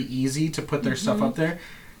it pretty easy to put their stuff up there.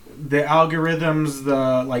 The algorithms,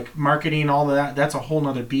 the like marketing, all of that, that's a whole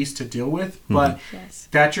nother beast to deal with. But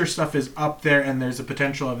that your stuff is up there and there's a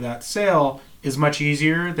potential of that sale is much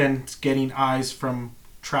easier than getting eyes from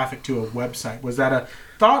traffic to a website. Was that a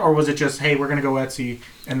thought, or was it just, hey, we're going to go Etsy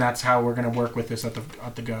and that's how we're going to work with this at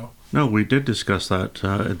the go? No, we did discuss that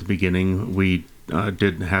at the beginning. We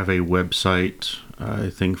did have a website,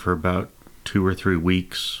 I think, for about 2 or 3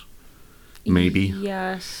 weeks, maybe.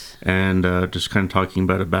 Yes. And just kind of talking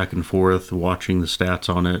about it back and forth, watching the stats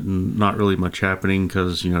on it, and not really much happening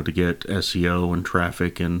because, to get SEO and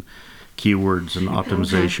traffic and keywords and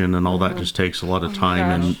optimization and all that just takes a lot of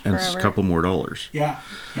time and it's a couple more dollars. Yeah.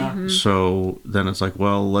 So then it's like,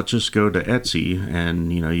 well, let's just go to Etsy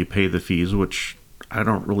and, you pay the fees, which I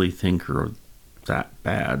don't really think are that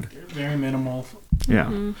bad. Very minimal.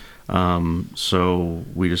 Yeah. So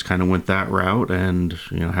we just kind of went that route and,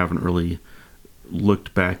 haven't really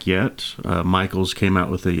looked back yet. Michael's came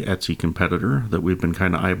out with a Etsy competitor that we've been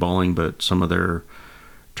kind of eyeballing, but some of their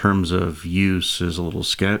terms of use is a little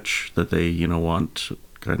sketch that they want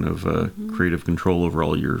kind of creative control over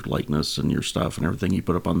all your likeness and your stuff and everything you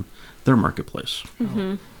put up on their marketplace.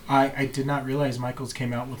 I did not realize Michael's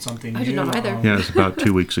came out with something new. I did not either. Yeah, it's about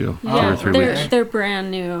 2 weeks ago. 2 or 3 weeks. They're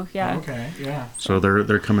brand new. Yeah. Okay. Yeah. So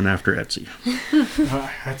they're coming after Etsy.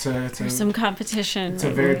 There's some competition. It's a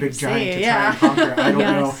very big giant to try and conquer. I don't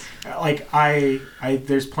know. Like I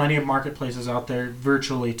there's plenty of marketplaces out there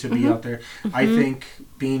virtually to be out there. I think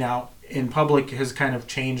being out in public has kind of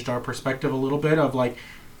changed our perspective a little bit of like,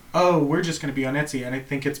 oh, we're just going to be on Etsy. And I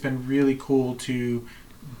think it's been really cool to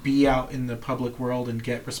be out in the public world and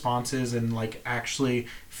get responses and like actually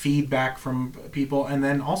feedback from people, and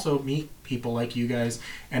then also meet people like you guys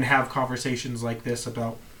and have conversations like this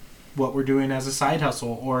about what we're doing as a side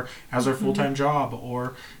hustle or as our full-time job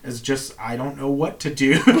or as just I don't know what to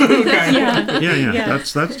do. Yeah.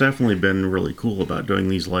 That's definitely been really cool about doing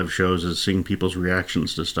these live shows, is seeing people's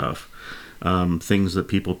reactions to stuff, things that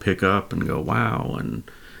people pick up and go wow, and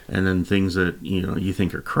then things that you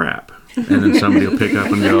think are crap, and then somebody will pick up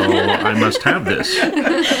and go, I must have this.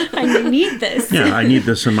 I need this. Yeah, I need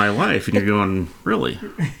this in my life, and you're going, really?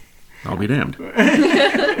 I'll be damned.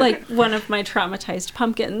 Like one of my traumatized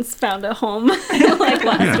pumpkins found a home like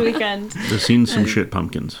last weekend. I've seen some shit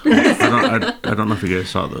pumpkins. I don't know if you guys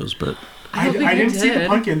saw those, but I didn't see the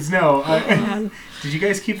pumpkins. No. Did you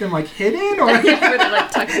guys keep them like hidden or Were they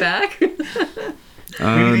like tucked back?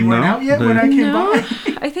 maybe they weren't out yet when I came by?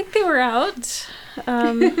 I think they were out.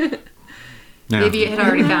 yeah. Maybe it had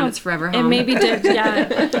already found its forever home. It maybe did, yeah.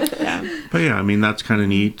 But yeah, I mean, that's kind of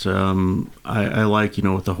neat. I like,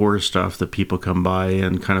 with the horror stuff that people come by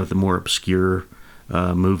and kind of the more obscure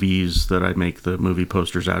movies that I make the movie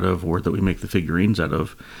posters out of or that we make the figurines out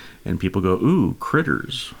of. And people go, ooh,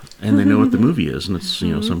 Critters. And they know what the movie is. And it's,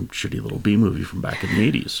 some shitty little B movie from back in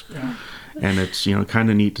the 80s. Yeah. And it's,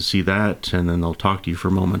 kind of neat to see that. And then they'll talk to you for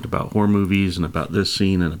a moment about horror movies and about this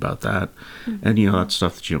scene and about that. And, that's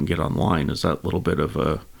stuff that you don't get online is that little bit of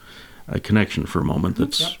a connection for a moment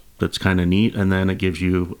that's kind of neat. And then it gives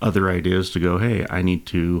you other ideas to go, hey, I need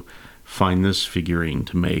to find this figurine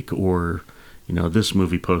to make or, this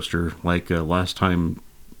movie poster. Like last time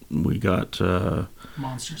we got...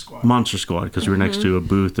 Monster Squad. Monster Squad, because we were next to a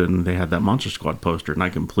booth and they had that Monster Squad poster, and I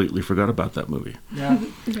completely forgot about that movie. Yeah.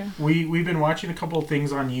 We've been watching a couple of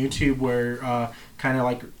things on YouTube where kind of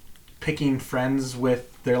like picking friends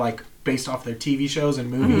with they're like based off their TV shows and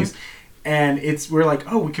movies. And we're like,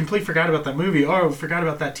 oh, we completely forgot about that movie. Oh, we forgot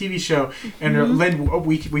about that TV show. And then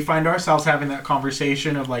we find ourselves having that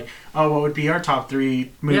conversation of like, oh, what would be our top 3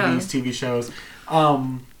 movies, TV shows?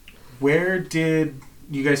 Where did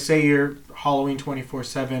you guys say you're Halloween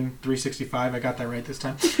 24/7, 365? I got that right this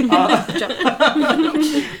time.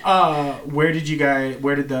 Where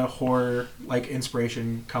did the horror like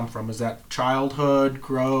inspiration come from? Was that childhood,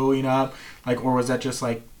 growing up, like, or was that just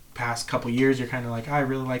like past couple years? You're kind of like, I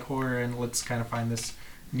really like horror, and let's kind of find this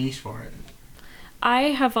niche for it. I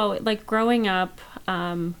have always growing up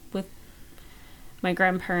with my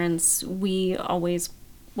grandparents. We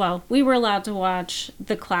were allowed to watch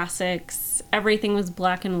the classics. Everything was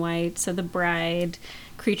black and white. So The Bride,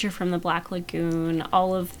 Creature from the Black Lagoon,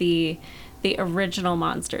 all of the original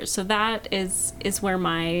monsters. So that is where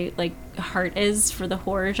my heart is for the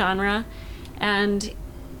horror genre. And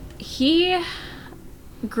he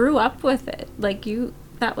grew up with it.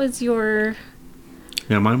 That was your...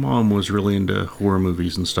 Yeah, my mom was really into horror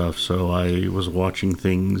movies and stuff. So I was watching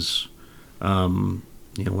things, when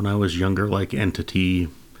I was younger, like Entity,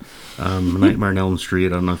 Nightmare on Elm Street. I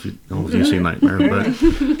don't know if you've seen Nightmare,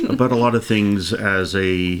 but a lot of things as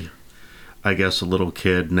a little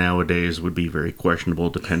kid nowadays would be very questionable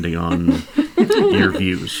depending on your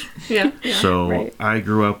views. Yeah. So right. I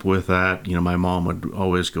grew up with that. My mom would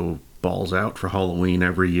always go balls out for Halloween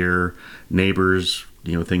every year. Neighbors,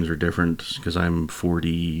 things are different because I'm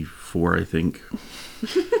 44, I think.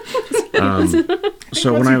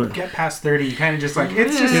 So once when you get past 30, you kind of just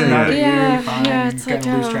it's just another year. Fine. It's you kind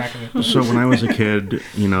of lose track of it. So when I was a kid,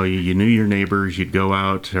 you knew your neighbors. You'd go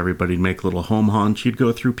out. Everybody'd make little home haunts. You'd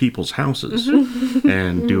go through people's houses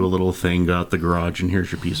and do a little thing. Go out the garage and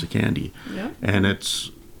here's your piece of candy. Yeah. And it's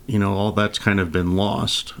all that's kind of been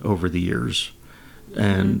lost over the years.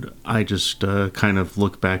 And I just kind of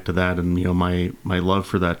look back to that and my love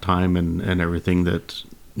for that time and everything that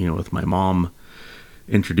with my mom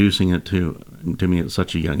introducing it to me at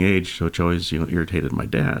such a young age, which always irritated my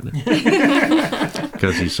dad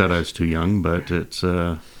because he said I was too young. But it's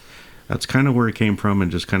that's kind of where it came from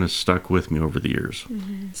and just kind of stuck with me over the years.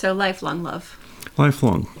 So lifelong love.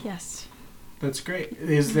 Lifelong. Yes. That's great.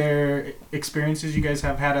 Is there experiences you guys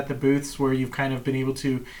have had at the booths where you've kind of been able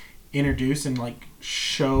to introduce and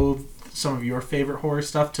show some of your favorite horror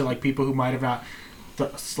stuff to people who might have not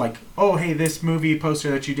oh, hey, this movie poster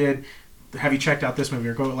that you did, have you checked out this movie?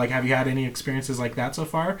 Or have you had any experiences like that so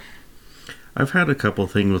far? I've had a couple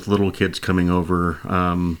things with little kids coming over,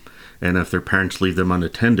 and if their parents leave them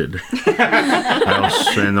unattended,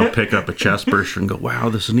 and they'll pick up a chest burster and go, wow,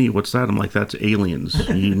 this is neat. What's that? I'm like, that's Aliens.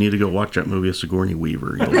 You need to go watch that movie, Sigourney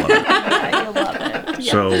Weaver. You'll love it. You'll love it.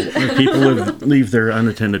 Yeah. So if people leave their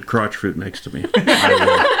unattended crotch fruit next to me,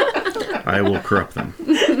 I will corrupt them.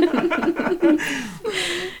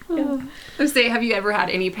 Say, have you ever had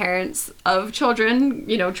any parents of children,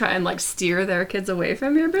 try and steer their kids away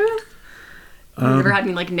from your booth? Have you ever had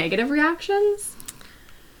any negative reactions?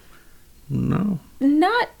 No.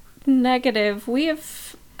 Not negative. We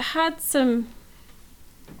have had some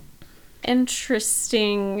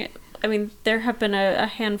interesting... there have been a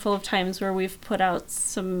handful of times where we've put out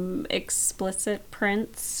some explicit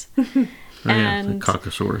prints. And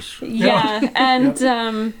Caucasaurus. Yeah,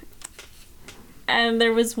 and... And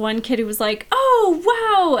there was one kid who was like, oh,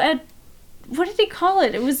 wow, what did he call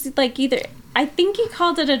it? It was I think he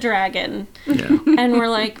called it a dragon. Yeah. And we're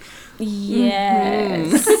like,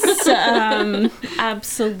 Yes,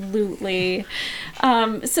 absolutely.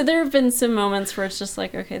 So there have been some moments where it's just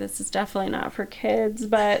like, okay, this is definitely not for kids,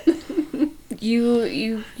 but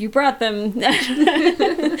you brought them.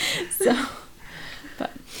 So,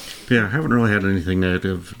 but Yeah, I haven't really had anything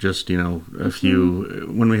negative. Just, a few.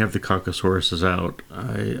 When we have the Caucasauruses out,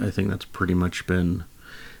 I think that's pretty much been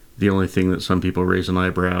the only thing that some people raise an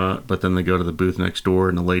eyebrow at, but then they go to the booth next door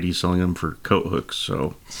and the lady's selling them for coat hooks,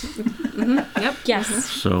 so. Yep. yes.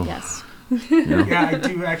 So. Yes. Yeah, I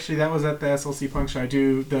do actually. That was at the SLC Punk Show. I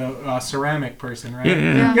do the ceramic person, right?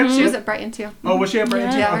 Yeah. Yeah, she was at Brighton too. Oh, was she at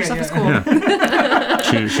Brighton? Yeah, her Okay, stuff is yeah.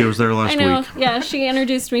 cool. She was there last I know. week. Yeah, she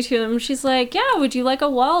introduced me to them. She's like, "Yeah, would you like a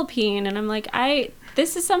wall peen?" And I'm like,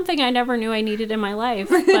 This is something I never knew I needed in my life,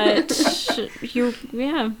 but all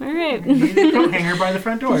right. You need a coat hanger by the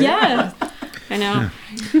front door. Yeah, I know.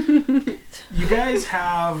 You guys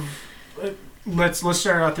have. Let's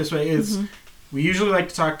start out this way. We usually like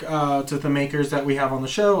to talk to the makers that we have on the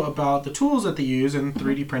show about the tools that they use in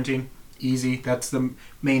 3D printing. Easy, that's the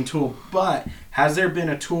main tool. But has there been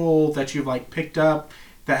a tool that you've picked up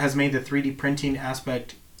that has made the 3D printing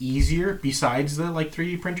aspect easier besides the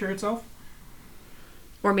 3D printer itself?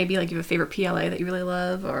 Or maybe you have a favorite PLA that you really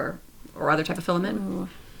love, or other type of filament. Ooh.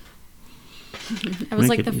 It was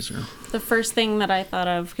Make the it easier. first thing that I thought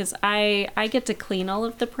of, because I get to clean all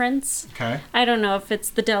of the prints. Okay. I don't know if it's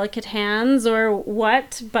the delicate hands or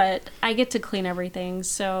what, but I get to clean everything.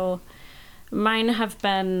 So mine have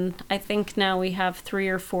been, I think now we have 3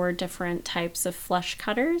 or 4 different types of flush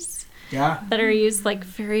cutters. Yeah. That are used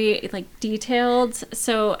very detailed.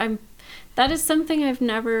 So that is something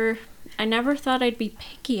I never thought I'd be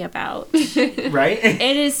picky about. Right?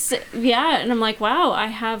 It is, yeah, and I'm like, wow, I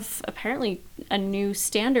have apparently a new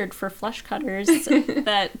standard for flush cutters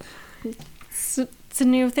that it's a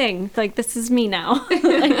new thing. This is me now.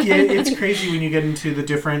 Yeah, it's crazy when you get into the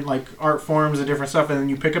different art forms and different stuff, and then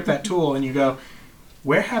you pick up that tool and you go,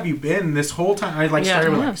 where have you been this whole time? I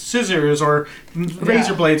started with scissors or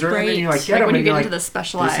razor blades, and then you get them when you and get you're into the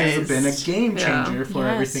specialized. This has been a game changer for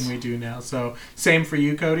everything we do now. So same for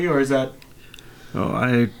you, Cody, or is that? Oh,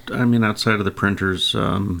 I mean, outside of the printers,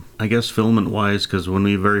 I guess filament-wise, because when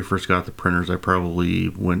we very first got the printers, I probably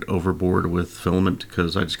went overboard with filament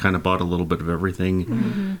because I just kind of bought a little bit of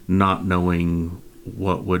everything, not knowing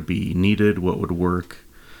what would be needed, what would work.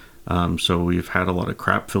 So we've had a lot of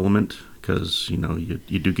crap filament because,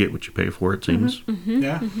 you do get what you pay for, it seems.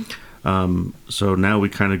 Yeah. So now we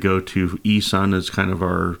kind of go to eSun as kind of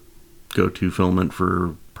our go-to filament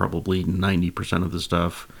for probably 90% of the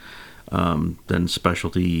stuff. Then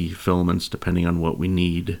specialty filaments, depending on what we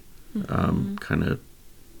need, kind of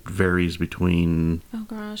varies between... Oh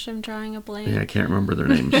gosh, I'm drawing a blank. Yeah, I can't remember their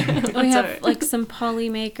names. We have some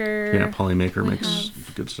Polymaker. Yeah, Polymaker makes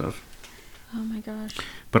good stuff. Oh my gosh.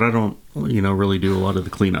 But I don't, really do a lot of the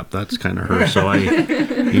cleanup. That's kind of her. So I,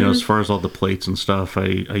 as far as all the plates and stuff, I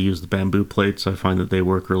use the bamboo plates. I find that they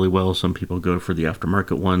work really well. Some people go for the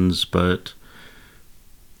aftermarket ones, but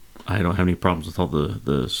I don't have any problems with all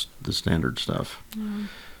the standard stuff.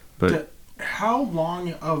 But how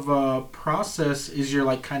long of a process is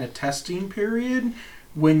your kind of testing period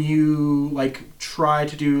when you try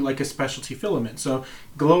to do a specialty filament? So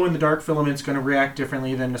glow in the dark filament's going to react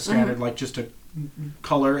differently than a standard just a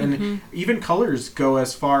color, and even colors go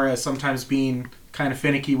as far as sometimes being kind of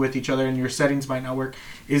finicky with each other and your settings might not work.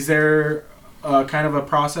 Is there kind of a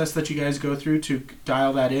process that you guys go through to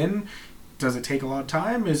dial that in? Does it take a lot of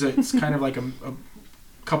time? Is it kind of a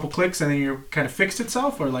couple clicks and then you're kind of fixed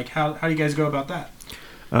itself, or how do you guys go about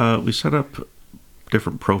that? We set up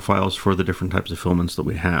different profiles for the different types of filaments that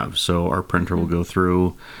we have. So our printer will go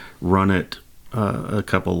through, run it a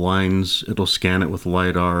couple lines. It'll scan it with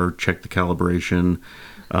LiDAR, check the calibration.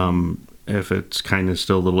 If it's kind of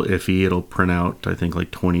still a little iffy, it'll print out, I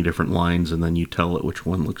think, 20 different lines, and then you tell it which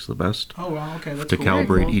one looks the best. Oh, wow, okay. That's to cool.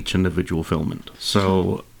 calibrate each individual filament.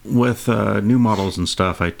 So with new models and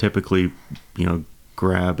stuff, I typically,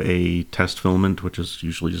 grab a test filament, which is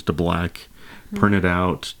usually just a black, print it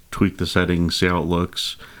out, tweak the settings, see how it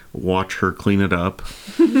looks, watch her clean it up.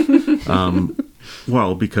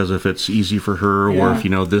 Well, because if it's easy for her, or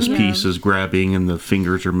if this piece is grabbing and the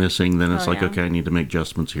fingers are missing, then it's okay, I need to make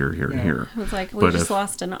adjustments here, and here. It's we just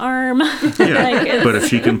lost an arm. But if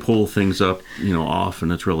she can pull things up, off,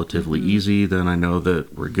 and it's relatively easy, then I know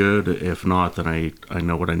that we're good. If not, then I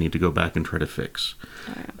know what I need to go back and try to fix.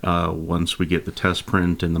 Once we get the test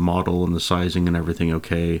print and the model and the sizing and everything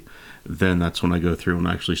okay, then that's when I go through and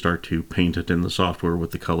actually start to paint it in the software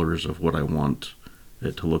with the colors of what I want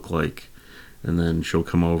it to look like. And then she'll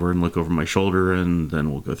come over and look over my shoulder, and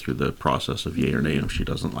then we'll go through the process of yay or nay if she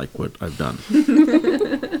doesn't like what I've done.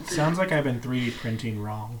 Sounds like I've been 3D printing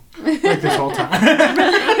wrong like this whole time.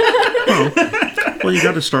 Well, you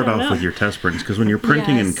got to start off with your test prints, because when you're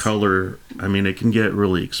printing in Yes. color, I mean, it can get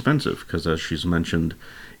really expensive, because as she's mentioned,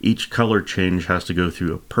 each color change has to go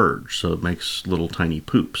through a purge, so it makes little tiny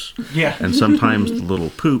poops. Yeah. And sometimes the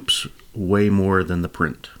little poops weigh more than the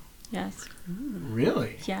print, Yes.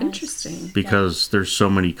 Really? Yes. Interesting. because there's so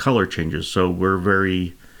many color changes. So we're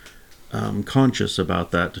very conscious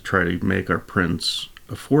about that to try to make our prints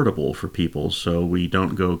affordable for people, so we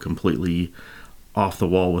don't go completely off the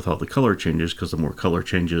wall with all the color changes, because the more color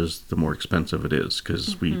changes, the more expensive it is,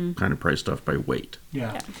 because we kind of price stuff by weight.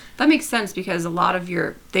 Yeah. That makes sense because a lot of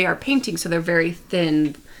they are painting, so they're very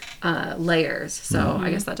thin layers. So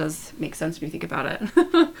I guess that does make sense when you think about it.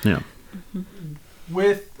 Yeah.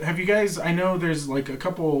 Have you guys, I know there's like a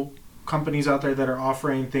couple companies out there that are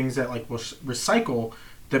offering things that like will recycle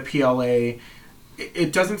the PLA.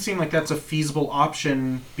 It doesn't seem like that's a feasible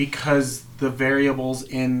option because the variables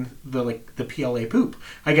in the PLA poop,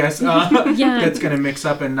 I guess, that's going to mix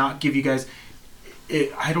up and not give you guys.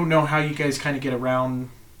 I don't know how you guys kind of get around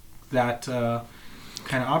that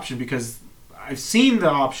kind of option, because I've seen the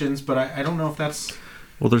options, but I don't know if that's.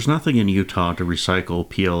 Well, there's nothing in Utah to recycle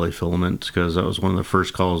PLA filament, because that was one of the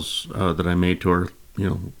first calls that I made to our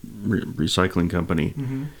recycling company,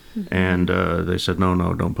 and they said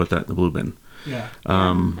no, don't put that in the blue bin. Yeah.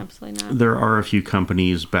 Absolutely not. There are a few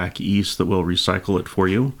companies back east that will recycle it for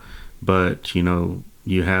you, but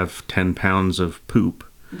you have 10 pounds of poop,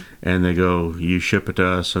 and they go, you ship it to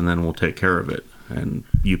us, and then we'll take care of it, and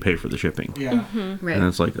you pay for the shipping. Yeah. Right. And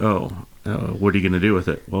it's like, what are you going to do with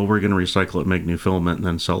it? Well, we're going to recycle it, make new filament, and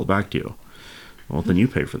then sell it back to you. Well, then you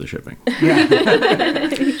pay for the shipping.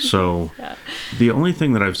 So the only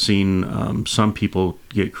thing that I've seen, some people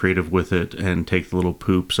get creative with it and take the little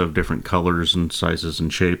poops of different colors and sizes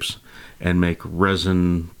and shapes and make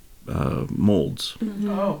resin molds.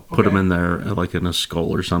 Oh, okay. Put them in there, like in a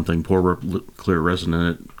skull or something, pour clear resin in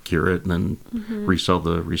it, cure it, and then resell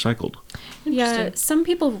the recycled. Yeah, some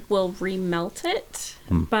people will remelt it,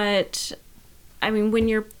 but I mean, when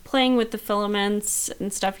you're playing with the filaments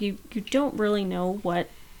and stuff, you don't really know what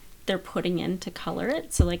they're putting in to color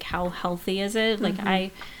it. So, like, how healthy is it?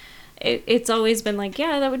 Like, it's always been like,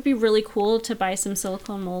 yeah, that would be really cool to buy some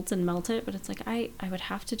silicone molds and melt it. But it's like, I would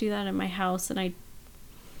have to do that in my house, and I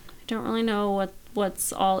don't really know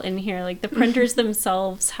what's all in here. Like, the printers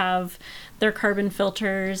themselves have their carbon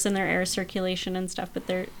filters and their air circulation and stuff, but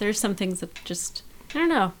there's some things that just, I don't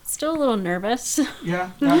know, still a little nervous.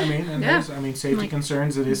 Yeah, no, I mean, and Yeah. there's, safety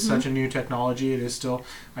concerns. It is such a new technology. It is still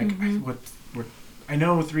like I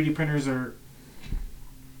know 3D printers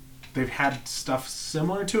they've had stuff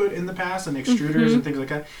similar to it in the past, and extruders and things like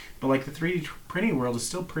that. But like the 3D printing world is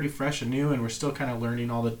still pretty fresh and new, and we're still kind of learning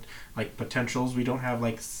all the like potentials. We don't have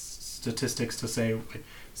like statistics to say like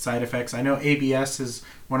side effects. I know ABS is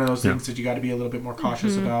one of those things that you got to be a little bit more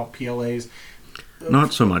cautious about. PLAs.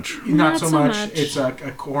 Not so much. Not so much. It's a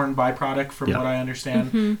corn byproduct, from Yeah. what I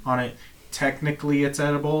understand on it. Technically, it's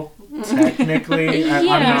edible. Technically, I'm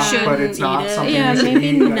Yeah. not, You but shouldn't it's not eat it. something Yeah, you should maybe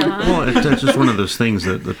eat. not. Well, it's just one of those things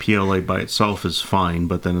that the PLA by itself is fine,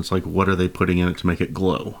 but then it's like, what are they putting in it to make it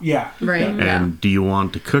glow? Yeah. Right. And do you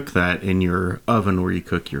want to cook that in your oven where you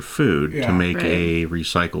cook your food Yeah. to make Right. a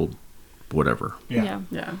recycled whatever? Yeah.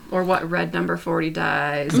 Yeah. Or what red number 40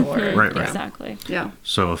 dyes or Right. yeah. Exactly. Yeah.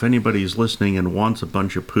 So if anybody's listening and wants a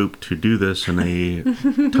bunch of poop to do this in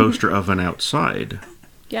a toaster oven outside,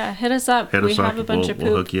 Yeah, hit us up. hit We us have up. a bunch of We'll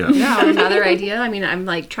poop. hook you up. Yeah, another idea. I mean, I'm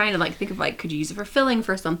like trying to like think of like, could you use it for filling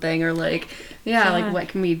for something, or like, like what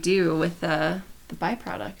can we do with the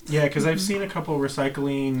byproduct? Yeah, because I've seen a couple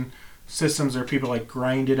recycling systems where people like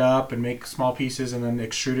grind it up and make small pieces and then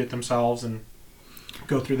extrude it themselves and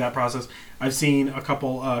go through that process. I've seen a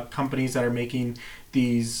couple companies that are making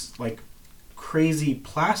these like crazy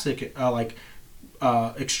plastic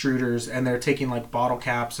extruders, and they're taking like bottle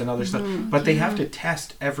caps and other stuff, but they have to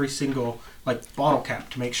test every single like bottle cap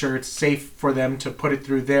to make sure it's safe for them to put it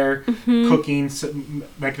through their cooking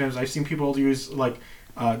mechanisms. I've seen people use like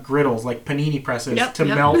griddles, like panini presses, to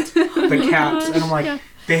melt the caps, and I'm like,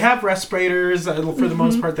 they have respirators for the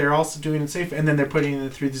most part. They're also doing it safe, and then they're putting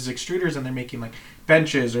it through these extruders, and they're making like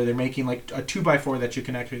benches, or they're making like a 2x4 that you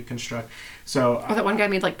can actually construct. So Oh, that one guy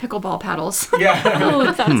made like pickleball paddles. yeah. Oh,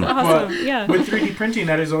 that's awesome. But Yeah. with 3D printing,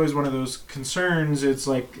 that is always one of those concerns. It's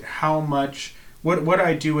like how much what do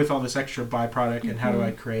I do with all this extra byproduct, and how do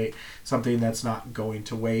I create something that's not going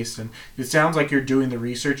to waste? And it sounds like you're doing the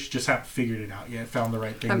research, you just haven't figured it out yet, found the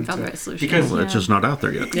right thing. Haven't found the right solution. Because Well, it's just not out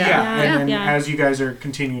there yet. and then as you guys are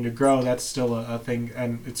continuing to grow, that's still a thing,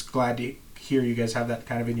 and it's glad to hear you guys have that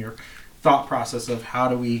kind of in your thought process of how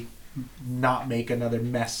do we not make another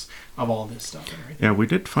mess of all this stuff and everything. Yeah, we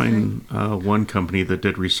did find one company that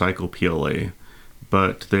did recycle PLA,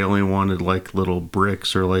 but they only wanted like little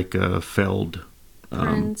bricks or like felled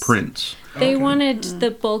prints. They wanted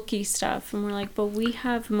the bulky stuff, and we're like, but we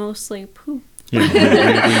have mostly poop. Yeah,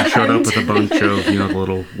 they showed up with a bunch of the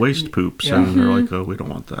little waste poops, and they're like, "Oh, we don't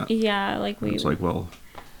want that." Yeah, like It's like, well,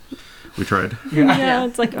 we tried. Yeah,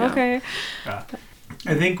 it's like okay.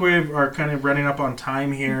 I think we are kind of running up on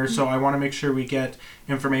time here, so I want to make sure we get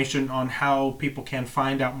information on how people can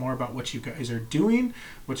find out more about what you guys are doing.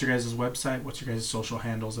 What's your guys' website? What's your guys' social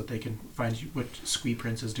handles that they can find you, what Squee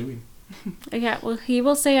Prince is doing? Yeah, well, he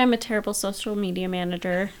will say I'm a terrible social media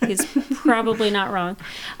manager. He's probably not wrong.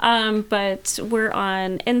 But we're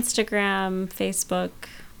on Instagram, Facebook,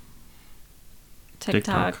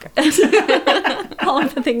 TikTok. All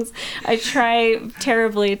of the things. I try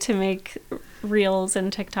terribly to make reels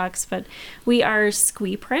and TikToks, but we are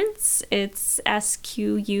Squee Prince. It's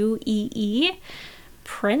SQUEE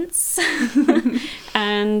Prince.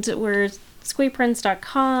 And we're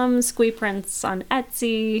squeeprince.com, Squeeprince on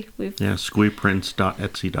Etsy.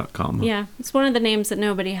 Squeeprince.etsy.com. Yeah, it's one of the names that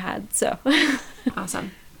nobody had, so.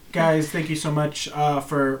 Awesome. Guys, thank you so much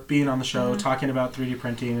for being on the show, talking about 3D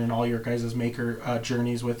printing and all your guys' maker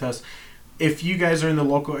journeys with us. If you guys are in the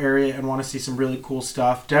local area and want to see some really cool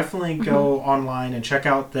stuff, definitely go online and check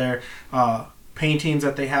out their paintings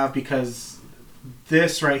that they have, because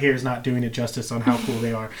this right here is not doing it justice on how cool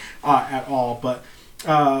they are at all. But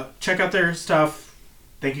check out their stuff.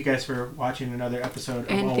 Thank you guys for watching another episode of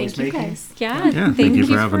And Always thank you Making. guys. Yeah, thank you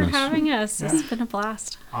for having us. It's been a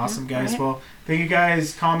blast. Awesome, guys. Right. Well, thank you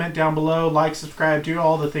guys. Comment down below, like, subscribe, do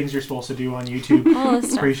all the things you're supposed to do on YouTube. All this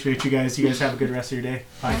stuff. Appreciate you guys. You guys have a good rest of your day.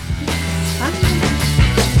 Bye.